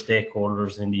the other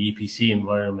stakeholders in the EPC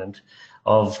environment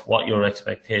of what your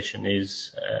expectation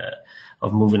is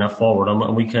of moving that forward.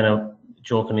 And we kind of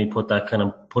jokingly put that kind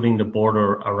of putting the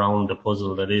border around the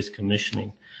puzzle that is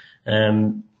commissioning.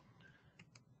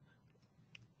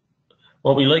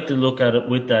 What we like to look at it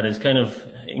with that is kind of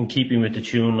in keeping with the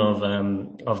tune of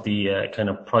the kind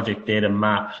of project data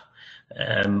map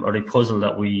or the puzzle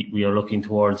that we are looking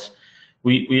towards.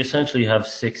 We essentially have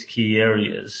 6 key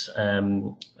areas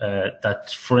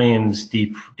that frames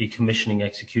the commissioning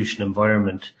execution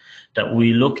environment that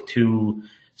we look to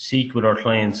seek with our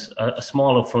clients a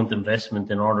small upfront investment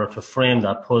in order to frame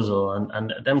that puzzle.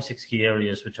 And them 6 key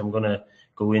areas, which I'm going to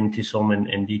go into some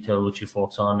in detail with you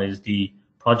folks on, is the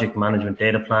project management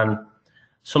data plan,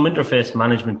 some interface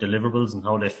management deliverables and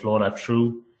how they flow that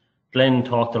through. Glenn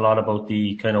talked a lot about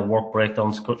the kind of work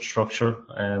breakdown structure.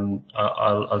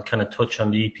 I'll kind of touch on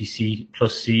the EPC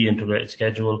plus C integrated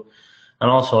schedule.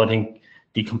 And also I think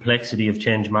the complexity of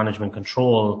change management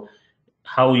control,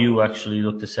 how you actually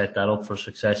look to set that up for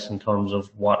success in terms of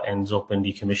what ends up in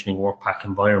the commissioning work pack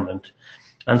environment.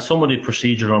 And some of the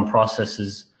procedural and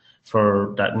processes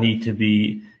for that need to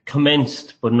be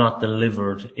commenced but not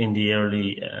delivered in the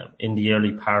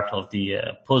early part of the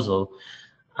puzzle.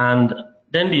 And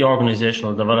then the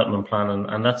organizational development plan,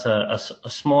 and that's a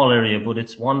small area, but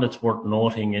it's one that's worth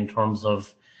noting in terms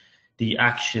of the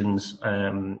actions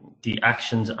and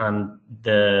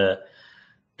the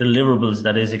deliverables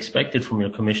that is expected from your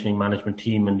commissioning management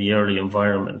team in the early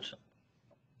environment.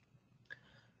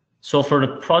 So for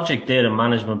the project data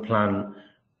management plan,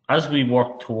 as we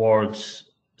work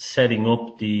towards setting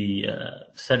up the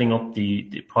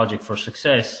project for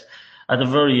success, at the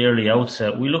very early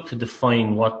outset, we look to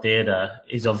define what data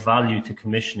is of value to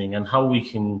commissioning and how we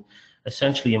can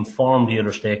essentially inform the other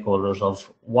stakeholders of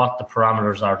what the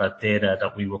parameters are, that data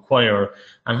that we require,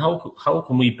 and how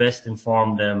can we best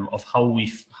inform them of how we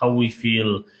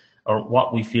feel or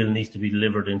what we feel needs to be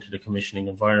delivered into the commissioning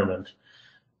environment.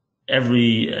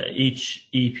 Each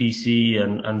EPC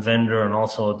and vendor and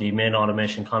also the main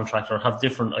automation contractor have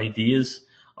different ideas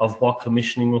of what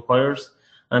commissioning requires.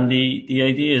 And the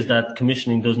idea is that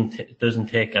commissioning doesn't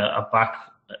take a back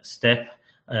step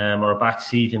or a back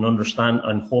seat in understand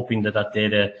and hoping that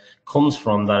data comes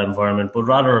from that environment, but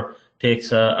rather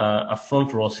takes a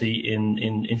front row seat in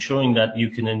ensuring that you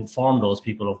can inform those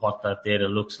people of what that data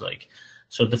looks like.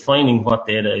 So defining what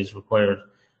data is required.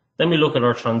 Then we look at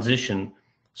our transition.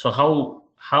 So how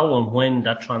and when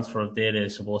that transfer of data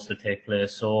is supposed to take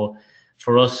place. So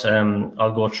for us,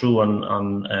 I'll go through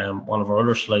on one of our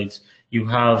other slides, you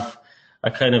have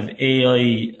a kind of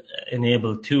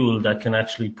AI-enabled tool that can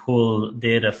actually pull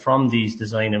data from these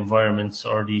design environments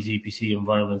or these EPC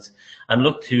environments and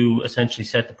look to essentially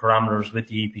set the parameters with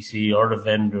the EPC or the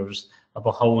vendors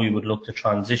about how we would look to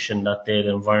transition that data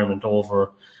environment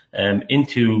over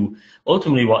into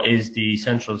ultimately what is the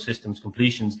central systems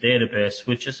completions database,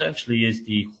 which essentially is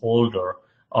the holder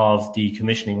of the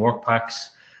commissioning work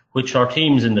packs, which our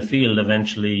teams in the field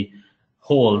eventually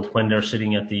hold when they're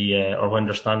sitting at the or when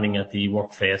they're standing at the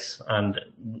work face. And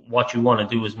what you want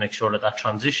to do is make sure that that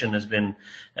transition has been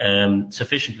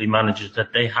sufficiently managed,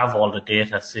 that they have all the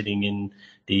data sitting in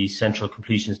the central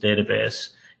completions database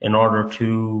in order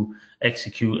to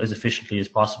execute as efficiently as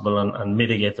possible and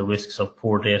mitigate the risks of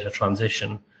poor data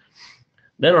transition.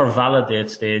 Then our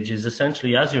validate stage is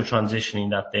essentially, as you're transitioning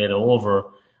that data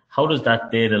over, how does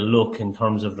that data look in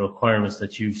terms of the requirements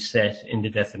that you've set in the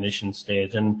definition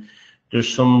stage? And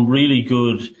there's some really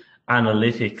good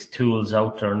analytics tools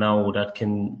out there now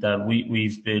that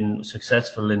we've been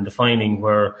successful in defining,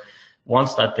 where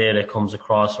once that data comes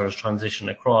across or is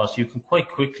transitioned across, you can quite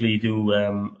quickly do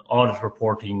audit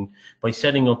reporting by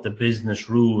setting up the business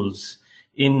rules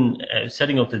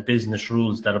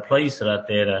that applies to that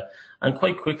data, and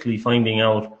quite quickly finding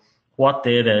out what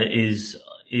data is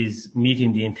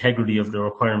meeting the integrity of the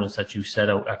requirements that you set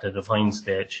out at the define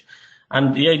stage.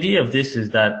 And the idea of this is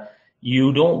that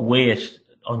you don't wait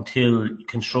until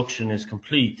construction is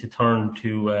complete to turn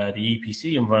to the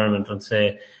EPC environment and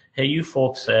say, hey, you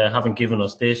folks haven't given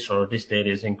us this, or this data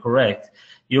is incorrect.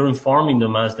 You're informing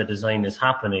them as the design is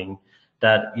happening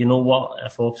that, you know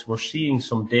what, folks, we're seeing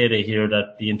some data here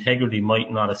that the integrity might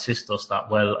not assist us that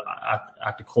well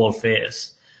at the coal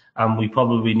face, and we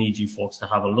probably need you folks to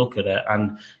have a look at it.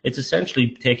 And it's essentially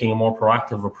taking a more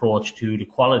proactive approach to the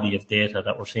quality of data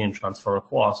that we're seeing transfer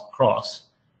across.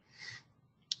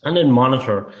 And then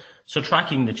monitor. So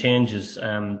tracking the changes,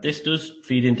 this does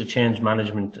feed into change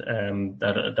management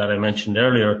that I mentioned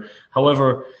earlier.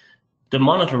 However, the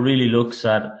monitor really looks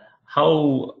at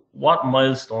what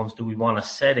milestones do we want to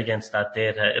set against that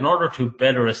data in order to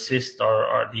better assist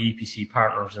the EPC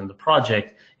partners in the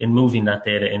project in moving that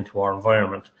data into our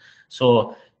environment.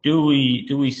 So do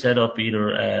we set up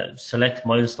either select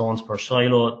milestones per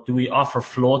silo? Do we offer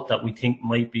float that we think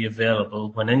might be available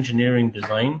when engineering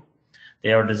design?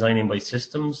 They are designing by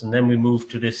systems, and then we move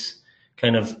to this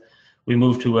a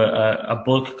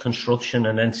bulk construction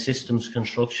and then systems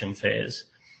construction phase.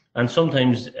 And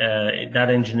sometimes that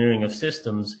engineering of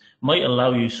systems might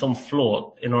allow you some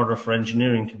float in order for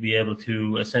engineering to be able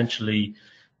to essentially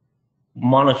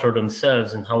monitor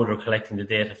themselves and how they're collecting the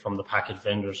data from the package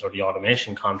vendors or the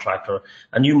automation contractor.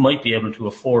 And you might be able to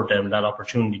afford them that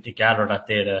opportunity to gather that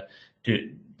data,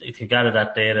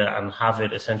 and have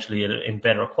it essentially in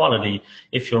better quality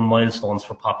if your milestones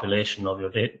for population of your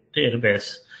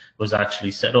database was actually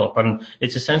set up. And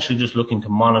it's essentially just looking to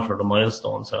monitor the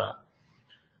milestones of that.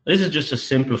 This is just a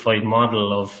simplified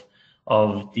model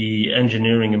of the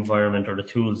engineering environment, or the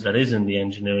tools that is in the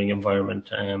engineering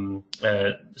environment,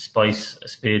 SPICE,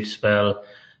 SPADE, SPELL,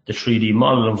 the 3D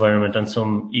model environment, and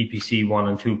some EPC 1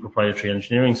 and 2 proprietary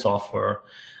engineering software.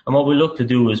 And what we look to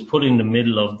do is put in the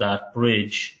middle of that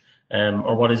bridge,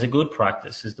 or what is a good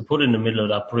practice is to put in the middle of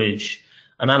that bridge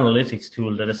an analytics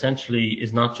tool that essentially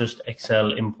is not just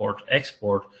Excel import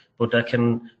export, but that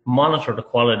can monitor the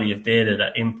quality of data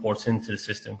that imports into the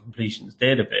system completions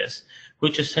database,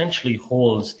 which essentially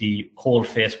holds the coal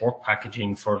face work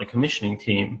packaging for the commissioning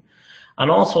team, and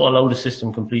also allow the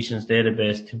system completions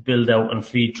database to build out and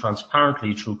feed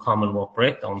transparently through common work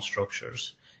breakdown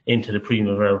structures into the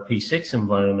Primavera P6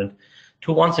 environment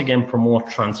to once again promote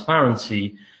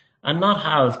transparency and not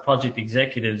have project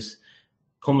executives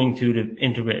coming to the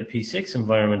integrated P6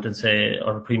 environment and say,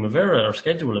 or Primavera or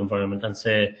schedule environment, and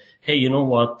say, hey, you know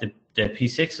what, the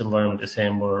P6 environment is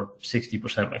saying we're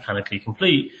 60% mechanically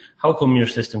complete. How come your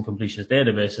system completions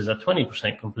database is at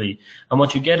 20% complete? And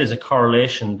what you get is a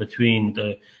correlation between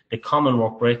the common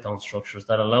work breakdown structures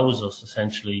that allows us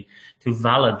essentially to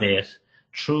validate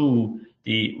through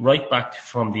right back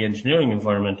from the engineering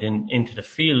environment into the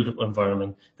field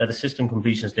environment that the system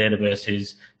completions database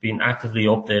is being actively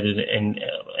updated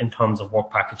in terms of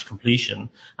work package completion,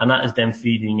 and that is then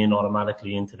feeding in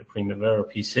automatically into the Primavera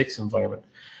P6 environment.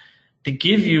 To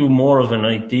give you more of an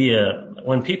idea,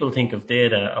 when people think of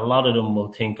data, a lot of them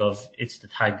will think of it's the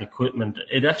tagged equipment.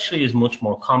 It actually is much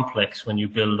more complex when you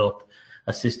build up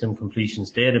a system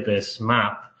completions database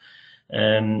map.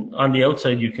 On the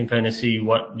outside, you can kind of see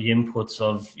what the inputs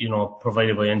of,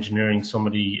 provided by engineering, some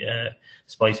of the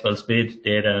SPICE, SPELL, SPADE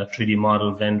data, 3D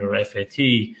model, vendor, FAT,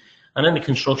 And then the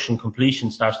construction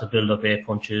completion starts to build up A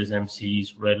punches,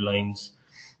 MCs, red lines,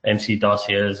 MC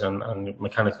dossiers, and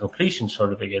mechanical completion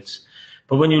certificates.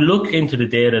 But when you look into the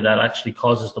data that actually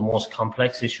causes the most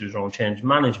complex issues around change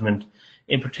management,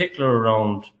 in particular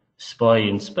around SPI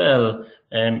and SPEL,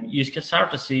 you can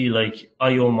start to see like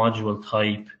IO module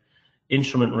type,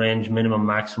 instrument range, minimum,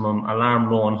 maximum,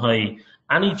 alarm low and high.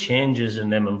 Any changes in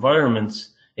them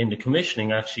environments in the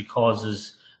commissioning actually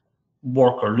causes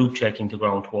work or loop checking to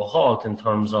ground to a halt, in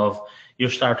terms of you're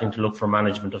starting to look for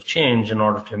management of change in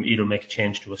order to either make a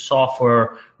change to a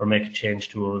software or make a change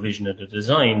to a revision of the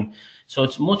design. So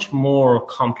it's much more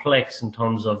complex in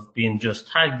terms of being just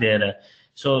tag data.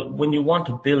 So when you want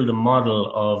to build a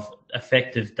model of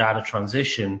effective data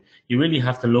transition, you really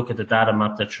have to look at the data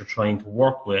map that you're trying to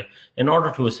work with in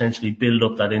order to essentially build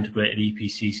up that integrated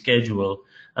EPC schedule,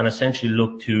 and essentially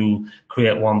look to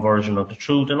create one version of the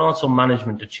truth, and also manage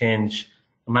the change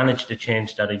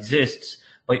that exists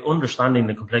by understanding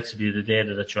the complexity of the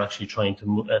data that you're actually trying to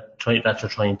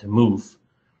move.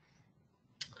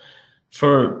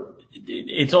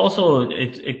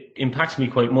 It impacts me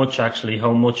quite much actually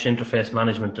how much interface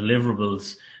management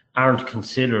deliverables aren't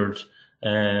considered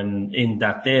in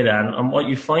that data, and what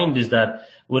you find is that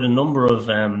with in a number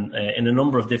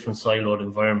of different siloed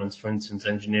environments, for instance,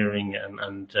 engineering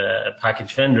and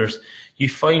package vendors, you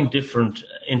find different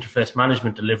interface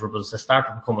management deliverables that start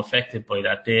to become affected by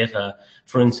that data.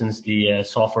 For instance, the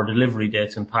software delivery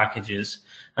dates and packages,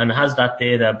 and has that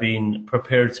data been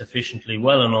prepared sufficiently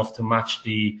well enough to match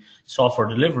the software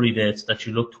delivery dates that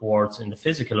you look towards in the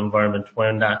physical environment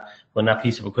when that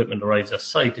piece of equipment arrives at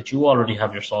site, that you already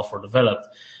have your software developed.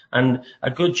 And a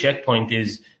good checkpoint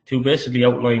is to basically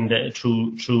outline that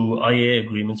through IA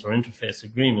agreements or interface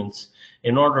agreements,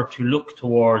 in order to look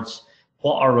towards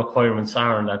what our requirements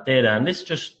are in that data. And this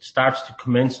just starts to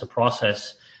commence the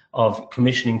process of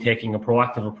commissioning, taking a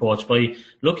proactive approach by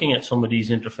looking at some of these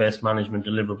interface management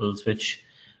deliverables, which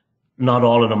not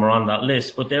all of them are on that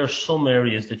list, but there are some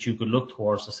areas that you could look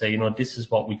towards to say, you know, this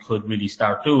is what we could really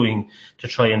start doing to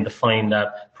try and define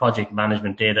that project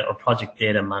management data or project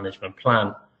data management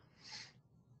plan.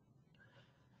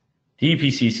 The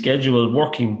EPC schedule,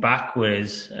 working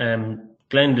backwards,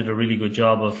 Glenn did a really good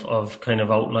job of kind of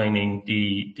outlining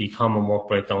the common work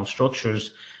breakdown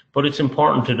structures, but it's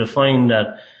important to define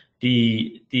that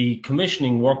the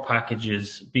commissioning work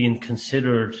packages being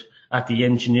considered at the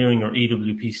engineering or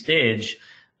EWP stage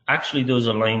actually does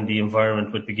align the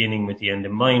environment with beginning with the end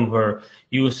in mind, where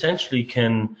you essentially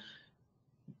can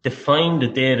define the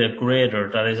data grader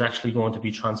that is actually going to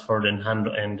be transferred in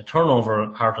the turnover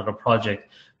part of the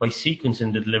project by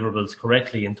sequencing the deliverables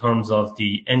correctly in terms of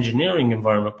the engineering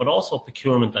environment, but also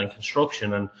procurement and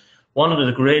construction. And one of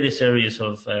the greatest areas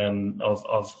of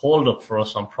hold up for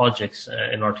us on projects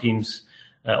in our teams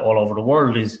all over the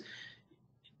world is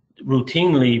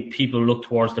routinely people look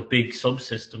towards the big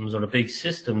subsystems or the big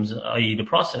systems, i.e. the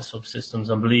process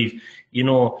subsystems, and believe, you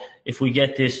know, if we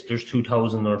get this, there's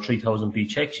 2,000 or 3,000 B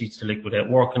check sheets to liquidate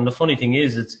work. And the funny thing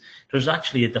is, there's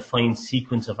actually a defined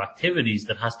sequence of activities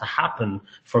that has to happen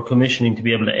for commissioning to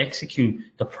be able to execute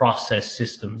the process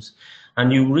systems.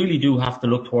 And you really do have to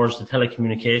look towards the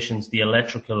telecommunications, the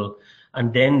electrical,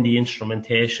 and then the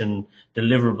instrumentation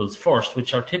deliverables first,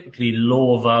 which are typically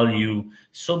low value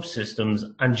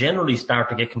subsystems and generally start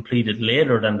to get completed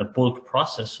later than the bulk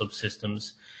process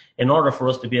subsystems, in order for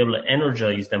us to be able to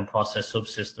energize them process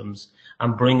subsystems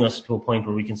and bring us to a point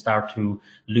where we can start to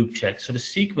loop check. So the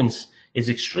sequence is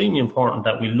extremely important,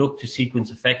 that we look to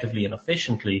sequence effectively and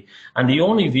efficiently, and the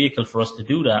only vehicle for us to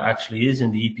do that actually is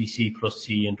in the EPC plus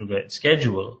C integrated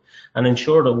schedule, and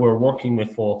ensure that we're working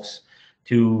with folks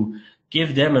to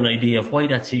give them an idea of why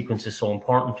that sequence is so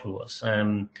important to us.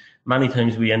 Many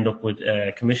times we end up with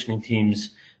commissioning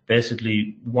teams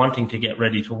basically wanting to get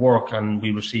ready to work, and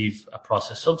we receive a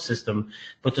process subsystem,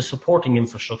 but the supporting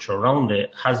infrastructure around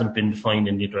it hasn't been defined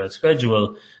in the integrated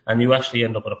schedule, and you actually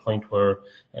end up at a point where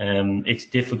it's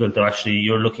difficult to actually,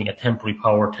 you're looking at temporary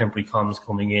power, temporary comms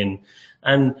coming in.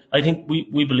 And I think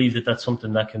we believe that that's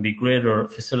something that can be greater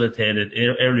facilitated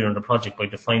earlier in the project by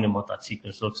defining what that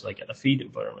sequence looks like at a feed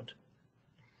environment.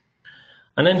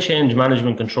 And then change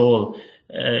management control.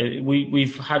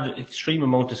 We've had extreme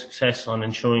amount of success on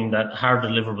ensuring that hard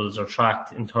deliverables are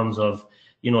tracked in terms of,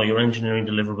 you know, your engineering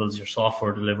deliverables, your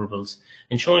software deliverables,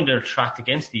 ensuring they're tracked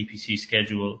against the EPC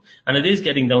schedule. And it is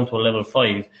getting down to a level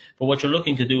 5, but what you're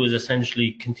looking to do is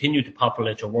essentially continue to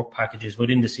populate your work packages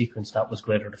within the sequence that was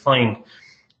greater defined.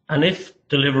 And if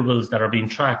deliverables that are being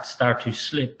tracked start to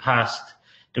slip past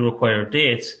the required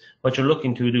dates, what you're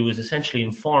looking to do is essentially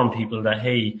inform people that,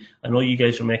 hey, I know you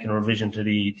guys are making a revision to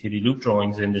the loop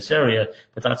drawings in this area,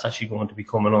 but that's actually going to be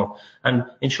coming up. And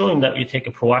ensuring that you take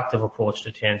a proactive approach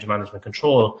to change management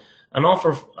control. And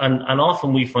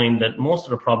often we find that most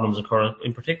of the problems occur,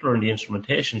 in particular in the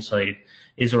instrumentation side,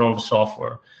 is around the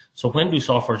software. So when do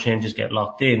software changes get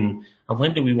locked in, and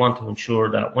when do we want to ensure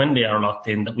that when they are locked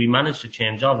in, that we manage the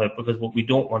change of it? Because what we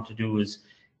don't want to do is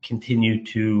continue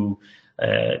to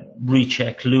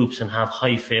recheck loops and have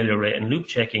high failure rate in loop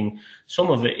checking. Some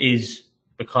of it is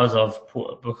because of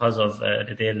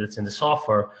the data that's in the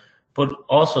software, but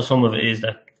also some of it is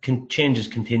that changes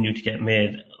continue to get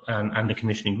made, and the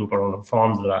commissioning group are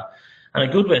uninformed of that. And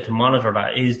a good way to monitor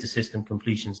that is the system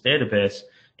completions database,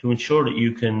 to ensure that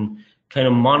you can kind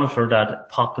of monitor that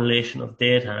population of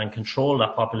data and control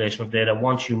that population of data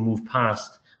once you move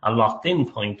past a locked in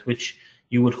point, which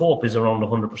you would hope is around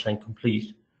 100%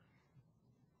 complete.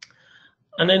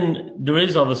 And then there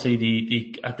is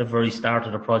obviously at the very start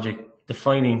of the project,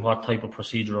 defining what type of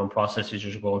procedure and processes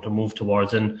you're going to move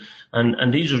towards, and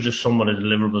these are just some of the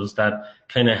deliverables that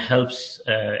kind of helps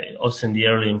us in the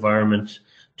early environment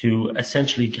to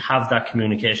essentially have that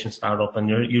communication start up, and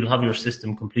you'll have your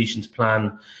system completions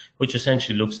plan, which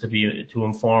essentially looks to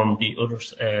inform the other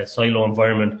silo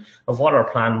environment of what our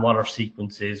plan, what our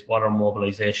sequence is, what our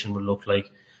mobilization will look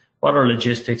like, what our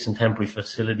logistics and temporary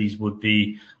facilities would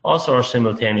be, also our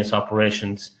simultaneous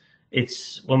operations.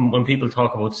 It's when people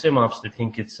talk about SimOps, they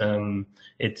think it's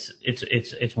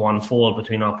one fold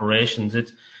between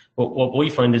operations. What we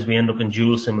find is we end up in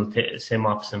dual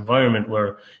SimOps environment,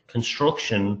 where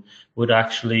construction would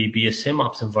actually be a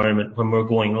SimOps environment when we're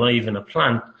going live in a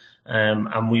plant,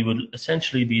 and we would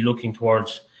essentially be looking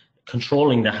towards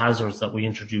controlling the hazards that we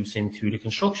introduce into the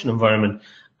construction environment,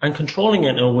 and controlling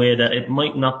it in a way that it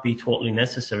might not be totally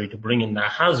necessary to bring in that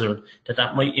hazard,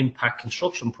 that might impact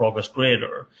construction progress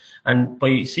greater. And by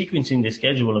sequencing the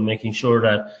schedule and making sure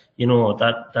that, you know,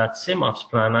 that SimOps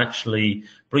plan, actually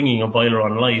bringing a boiler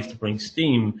on live to bring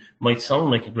steam, might sound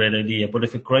like a great idea, but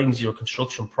if it grinds your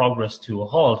construction progress to a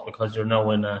halt because you're now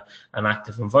in an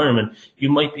active environment, you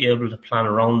might be able to plan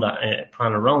around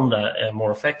that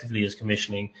more effectively as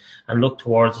commissioning, and look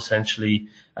towards essentially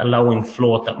allowing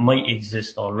float that might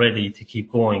exist already to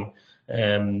keep going,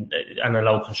 and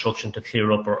allow construction to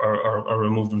clear up or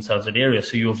remove themselves at the area,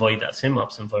 so you avoid that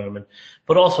SimOps environment.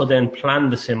 But also then plan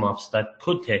the SimOps that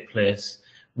could take place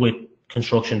with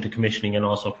construction to commissioning, and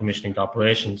also commissioning to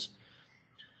operations.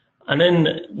 And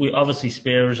then we obviously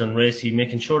spares and RACI,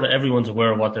 making sure that everyone's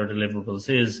aware of what their deliverables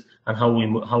is and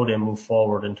how they move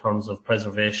forward in terms of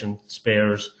preservation,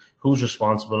 spares, who's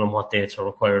responsible and what dates are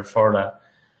required for that.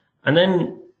 And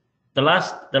then the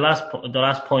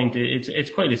last point, it's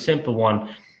quite a simple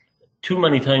one. Too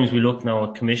many times we look now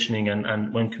at commissioning,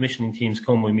 and when commissioning teams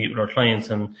come, we meet with our clients,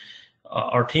 and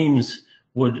our teams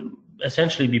would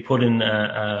essentially be put in,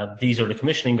 these are the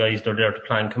commissioning guys, they're there to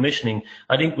plan commissioning.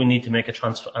 I think we need to make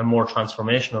a more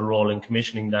transformational role in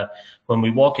commissioning, that when we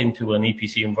walk into an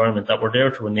EPC environment, that we're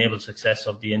there to enable success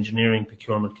of the engineering,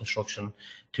 procurement, construction,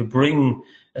 to bring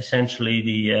essentially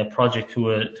the project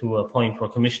to a point where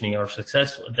commissioning are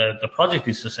successful. The project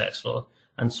is successful,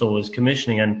 and so is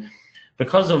commissioning. And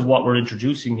because of what we're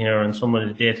introducing here and some of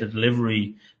the data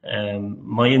delivery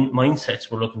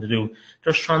mindsets we're looking to do,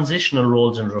 there's transitional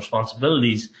roles and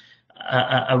responsibilities.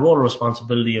 A role or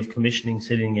responsibility of commissioning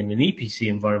sitting in an EPC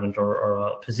environment, or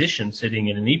a position sitting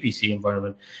in an EPC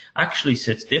environment, actually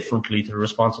sits differently to the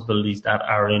responsibilities that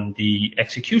are in the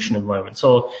execution environment.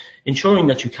 So ensuring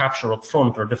that you capture up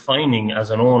front, or defining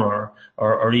as an owner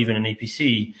or even an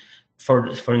EPC,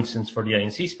 for instance, for the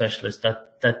I&C specialist,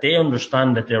 that they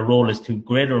understand that their role is to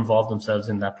greater involve themselves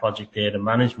in that project data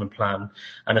management plan,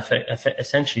 and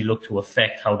essentially look to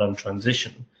affect how them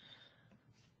transition.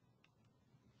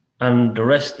 And the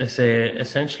rest, I say,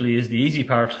 essentially is the easy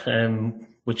part,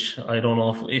 which I don't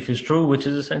know if is true, which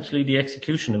is essentially the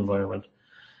execution environment.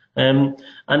 And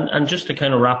just to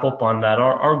kind of wrap up on that,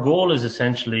 our goal is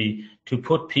essentially to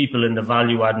put people in the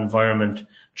value-add environment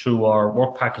through our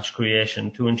work package creation,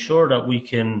 to ensure that we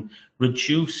can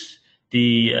reduce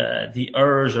the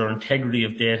errors or integrity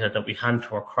of data that we hand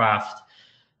to our craft,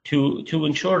 to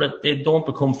ensure that they don't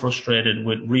become frustrated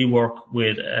with rework,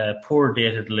 with poor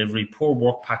data delivery, poor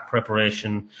work pack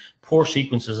preparation, poor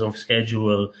sequences of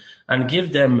schedule, and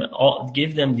give them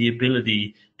the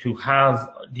ability to have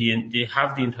the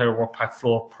entire work pack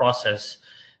flow process,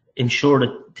 ensure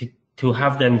that to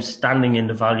have them standing in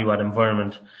the value add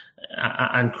environment,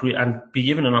 and be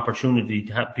given an opportunity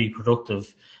to be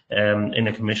productive in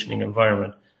a commissioning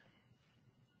environment.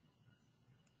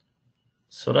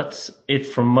 So that's it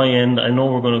from my end. I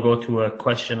know we're going to go to a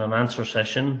question and answer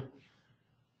session.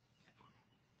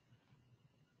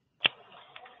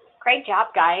 Great job,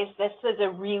 guys. This was a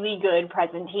really good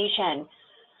presentation.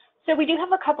 So we do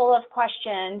have a couple of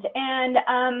questions, and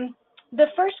the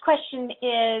first question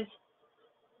is,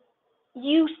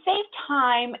 you save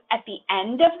time at the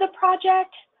end of the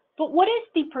project, but what is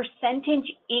the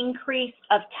percentage increase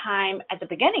of time at the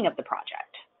beginning of the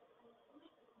project?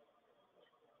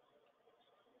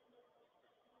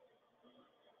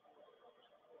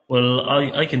 Well,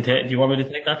 I can take, do you want me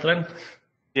to take that, Glenn?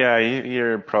 Yeah,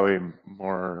 you're probably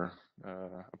more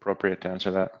appropriate to answer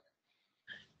that.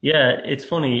 Yeah, it's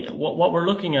funny. What we're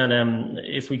looking at,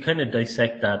 if we kind of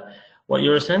dissect that, what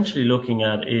you're essentially looking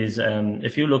at is,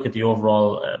 if you look at the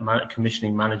overall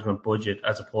commissioning management budget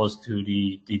as opposed to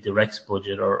the directs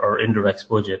budget or indirects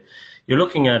budget, you're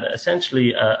looking at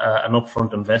essentially an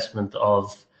upfront investment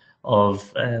of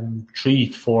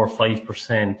 3, 4,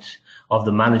 5% of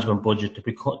the management budget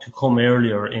to come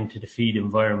earlier into the feed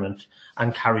environment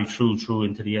and carry through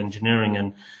into the engineering.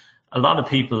 And a lot of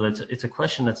people, it's a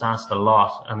question that's asked a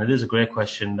lot, and it is a great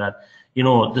question that, you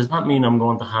know, does that mean I'm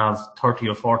going to have 30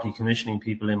 or 40 commissioning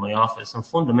people in my office? And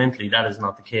fundamentally, that is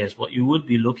not the case. What you would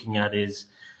be looking at is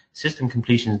system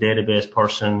completions database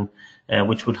person,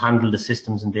 which would handle the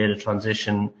systems and data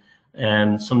transition,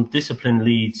 and some discipline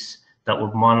leads that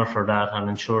would monitor that and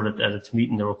ensure that it's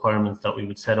meeting the requirements that we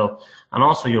would set up, and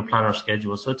also your planner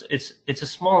schedule. So it's a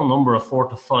small number of 4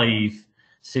 to 5,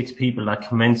 6 people that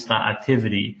commence that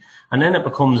activity, and then it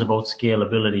becomes about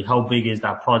scalability. How big is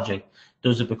that project?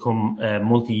 Does it become a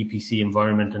multi-EPC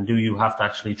environment, and do you have to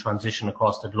actually transition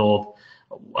across the globe?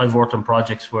 I've worked on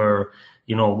projects where,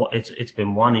 you know, it's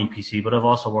been one EPC, but I've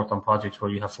also worked on projects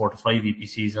where you have 4 to 5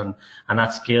 EPCs, and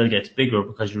that scale gets bigger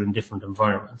because you're in different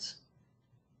environments.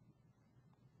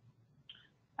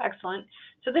 Excellent.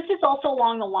 So this is also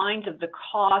along the lines of the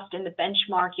cost and the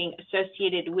benchmarking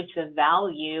associated with the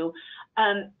value.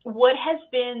 What has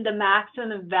been the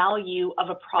maximum value of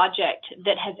a project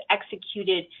that has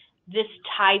executed this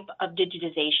type of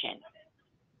digitization?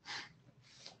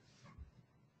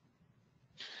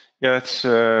 Yeah, that's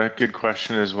a good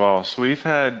question as well. So we've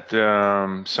had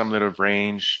some that have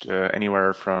ranged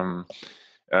anywhere from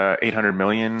 800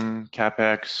 million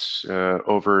capex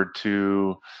over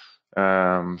to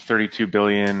 32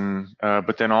 billion,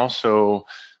 but then also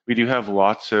we do have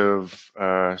lots of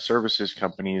services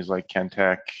companies like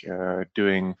Kentech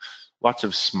doing lots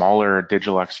of smaller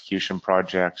digital execution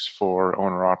projects for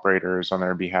owner operators on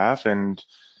their behalf, and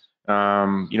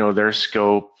you know, their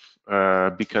scope,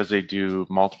 because they do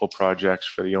multiple projects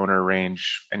for the owner,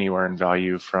 range anywhere in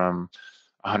value from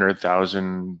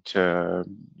 100,000 to,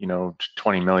 you know,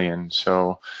 20 million.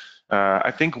 So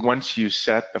I think once you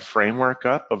set the framework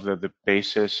up of the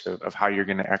basis of how you're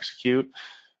going to execute,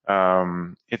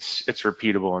 it's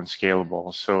repeatable and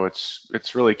scalable. So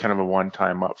it's really kind of a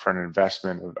one-time upfront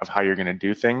investment of how you're going to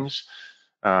do things.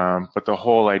 But the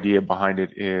whole idea behind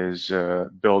it is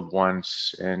build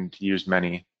once and use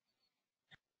many.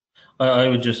 I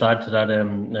would just add to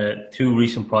that, 2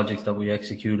 recent projects that we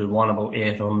executed, one about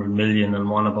 800 million and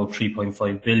one about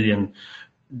 3.5 billion.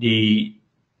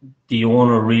 The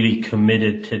owner really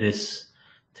committed to this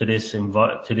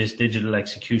digital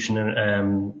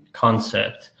execution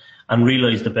concept and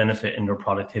realized the benefit in their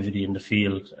productivity in the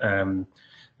field.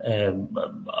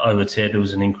 I would say there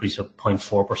was an increase of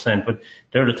 0.4%, but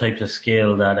they're the types of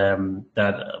scale that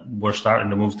we're starting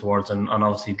to move towards. And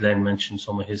obviously, Glenn mentioned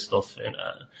some of his stuff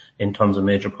in terms of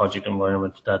major project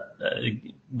environment that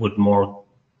would more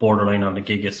borderline on the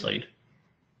giga side.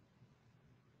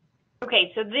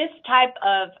 Okay, so this type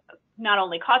of not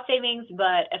only cost savings,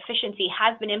 but efficiency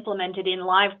has been implemented in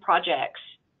live projects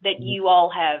that you all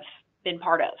have been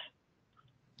part of.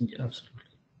 Yeah, absolutely.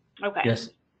 Okay. Yes.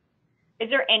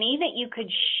 Is there any that you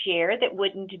could share that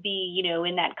wouldn't be, you know,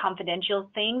 in that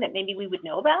confidential thing that maybe we would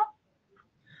know about?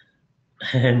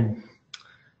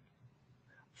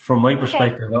 From my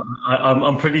perspective, okay.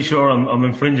 I'm pretty sure I'm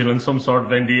infringing on some sort of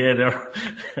NDA there.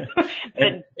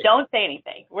 But don't say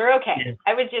anything. We're okay. Yeah.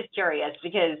 I was just curious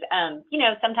because, you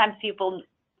know, sometimes people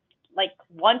like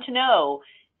want to know,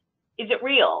 is it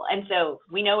real? And so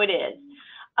we know it is.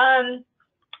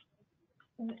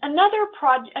 Another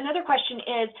question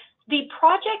is the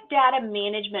project data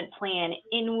management plan,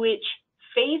 in which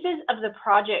phases of the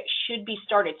project should be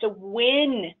started. So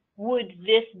when would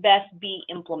this best be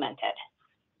implemented?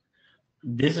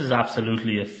 This is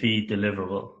absolutely a feed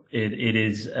deliverable. It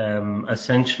is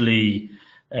essentially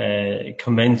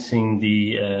commencing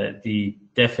the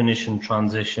definition,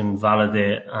 transition,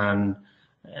 validate and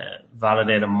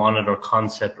monitor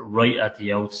concept right at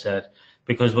the outset.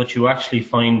 because what you actually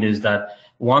find is that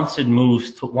once it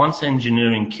moves to, once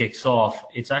engineering kicks off,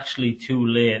 it's actually too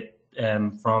late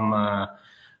from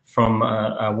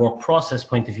a work process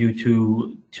point of view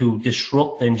to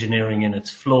disrupt engineering in its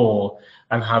flow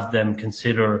and have them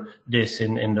consider this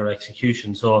in their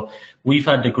execution. So we've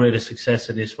had the greatest success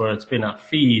of this where it's been at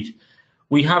feed.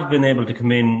 We have been able to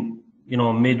come in, you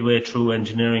know, midway through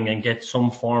engineering and get some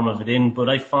form of it in, but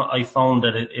I found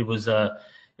that it was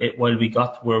while we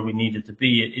got to where we needed to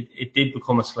be, it did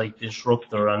become a slight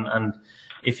disruptor, and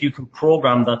if you can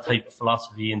program that type of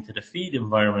philosophy into the feed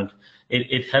environment,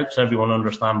 it helps everyone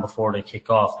understand before they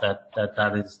kick off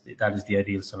that is the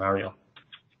ideal scenario.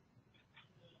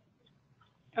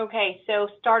 Okay, so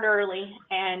start early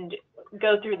and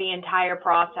go through the entire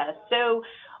process. So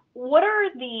what are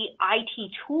the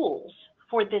IT tools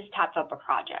for this type of a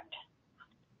project?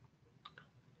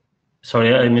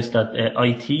 Sorry, I missed that.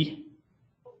 IT?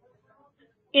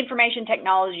 Information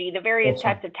technology, the various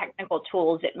types of technical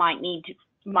tools that might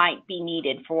be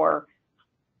needed for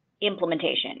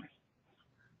implementation.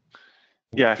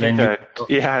 Yeah, I think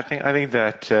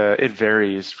that it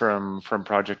varies from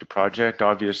project to project.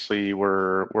 Obviously,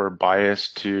 we're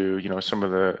biased to, you know, some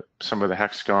of the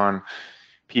Hexagon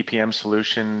PPM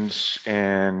solutions,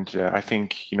 and I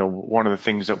think, you know, one of the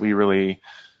things that we really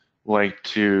like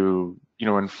to, you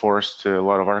know, enforce to a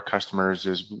lot of our customers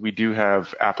is we do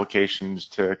have applications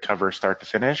to cover start to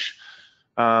finish,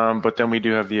 but then we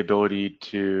do have the ability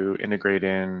to integrate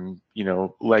in, you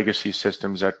know, legacy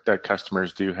systems that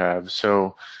customers do have.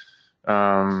 So,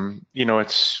 you know,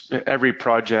 it's every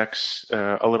project's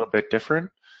a little bit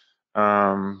different,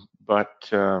 but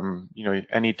you know,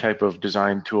 any type of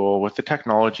design tool with the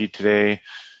technology today,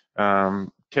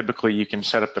 typically you can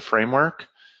set up the framework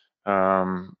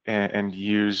and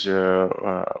use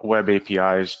web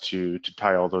APIs to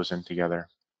tie all those in together.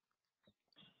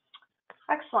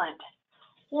 Excellent.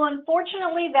 Well,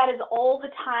 unfortunately, that is all the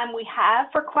time we have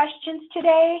for questions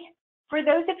today. For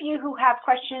those of you who have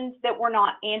questions that were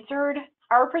not answered,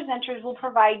 our presenters will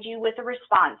provide you with a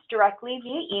response directly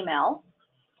via email.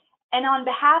 And on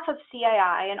behalf of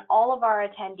CII and all of our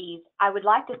attendees, I would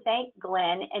like to thank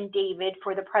Glenn and David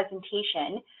for the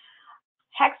presentation.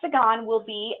 Hexagon will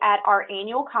be at our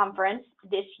annual conference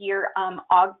this year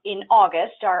in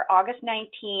August, our August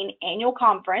 19 annual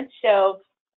conference. So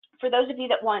for those of you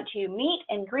that want to meet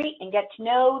and greet and get to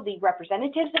know the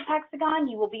representatives of Hexagon,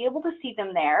 you will be able to see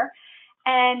them there.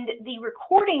 And the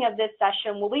recording of this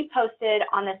session will be posted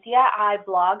on the CII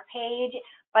blog page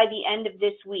by the end of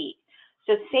this week.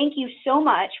 So thank you so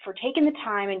much for taking the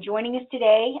time and joining us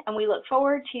today, and we look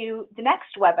forward to the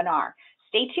next webinar.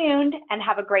 Stay tuned and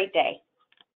have a great day.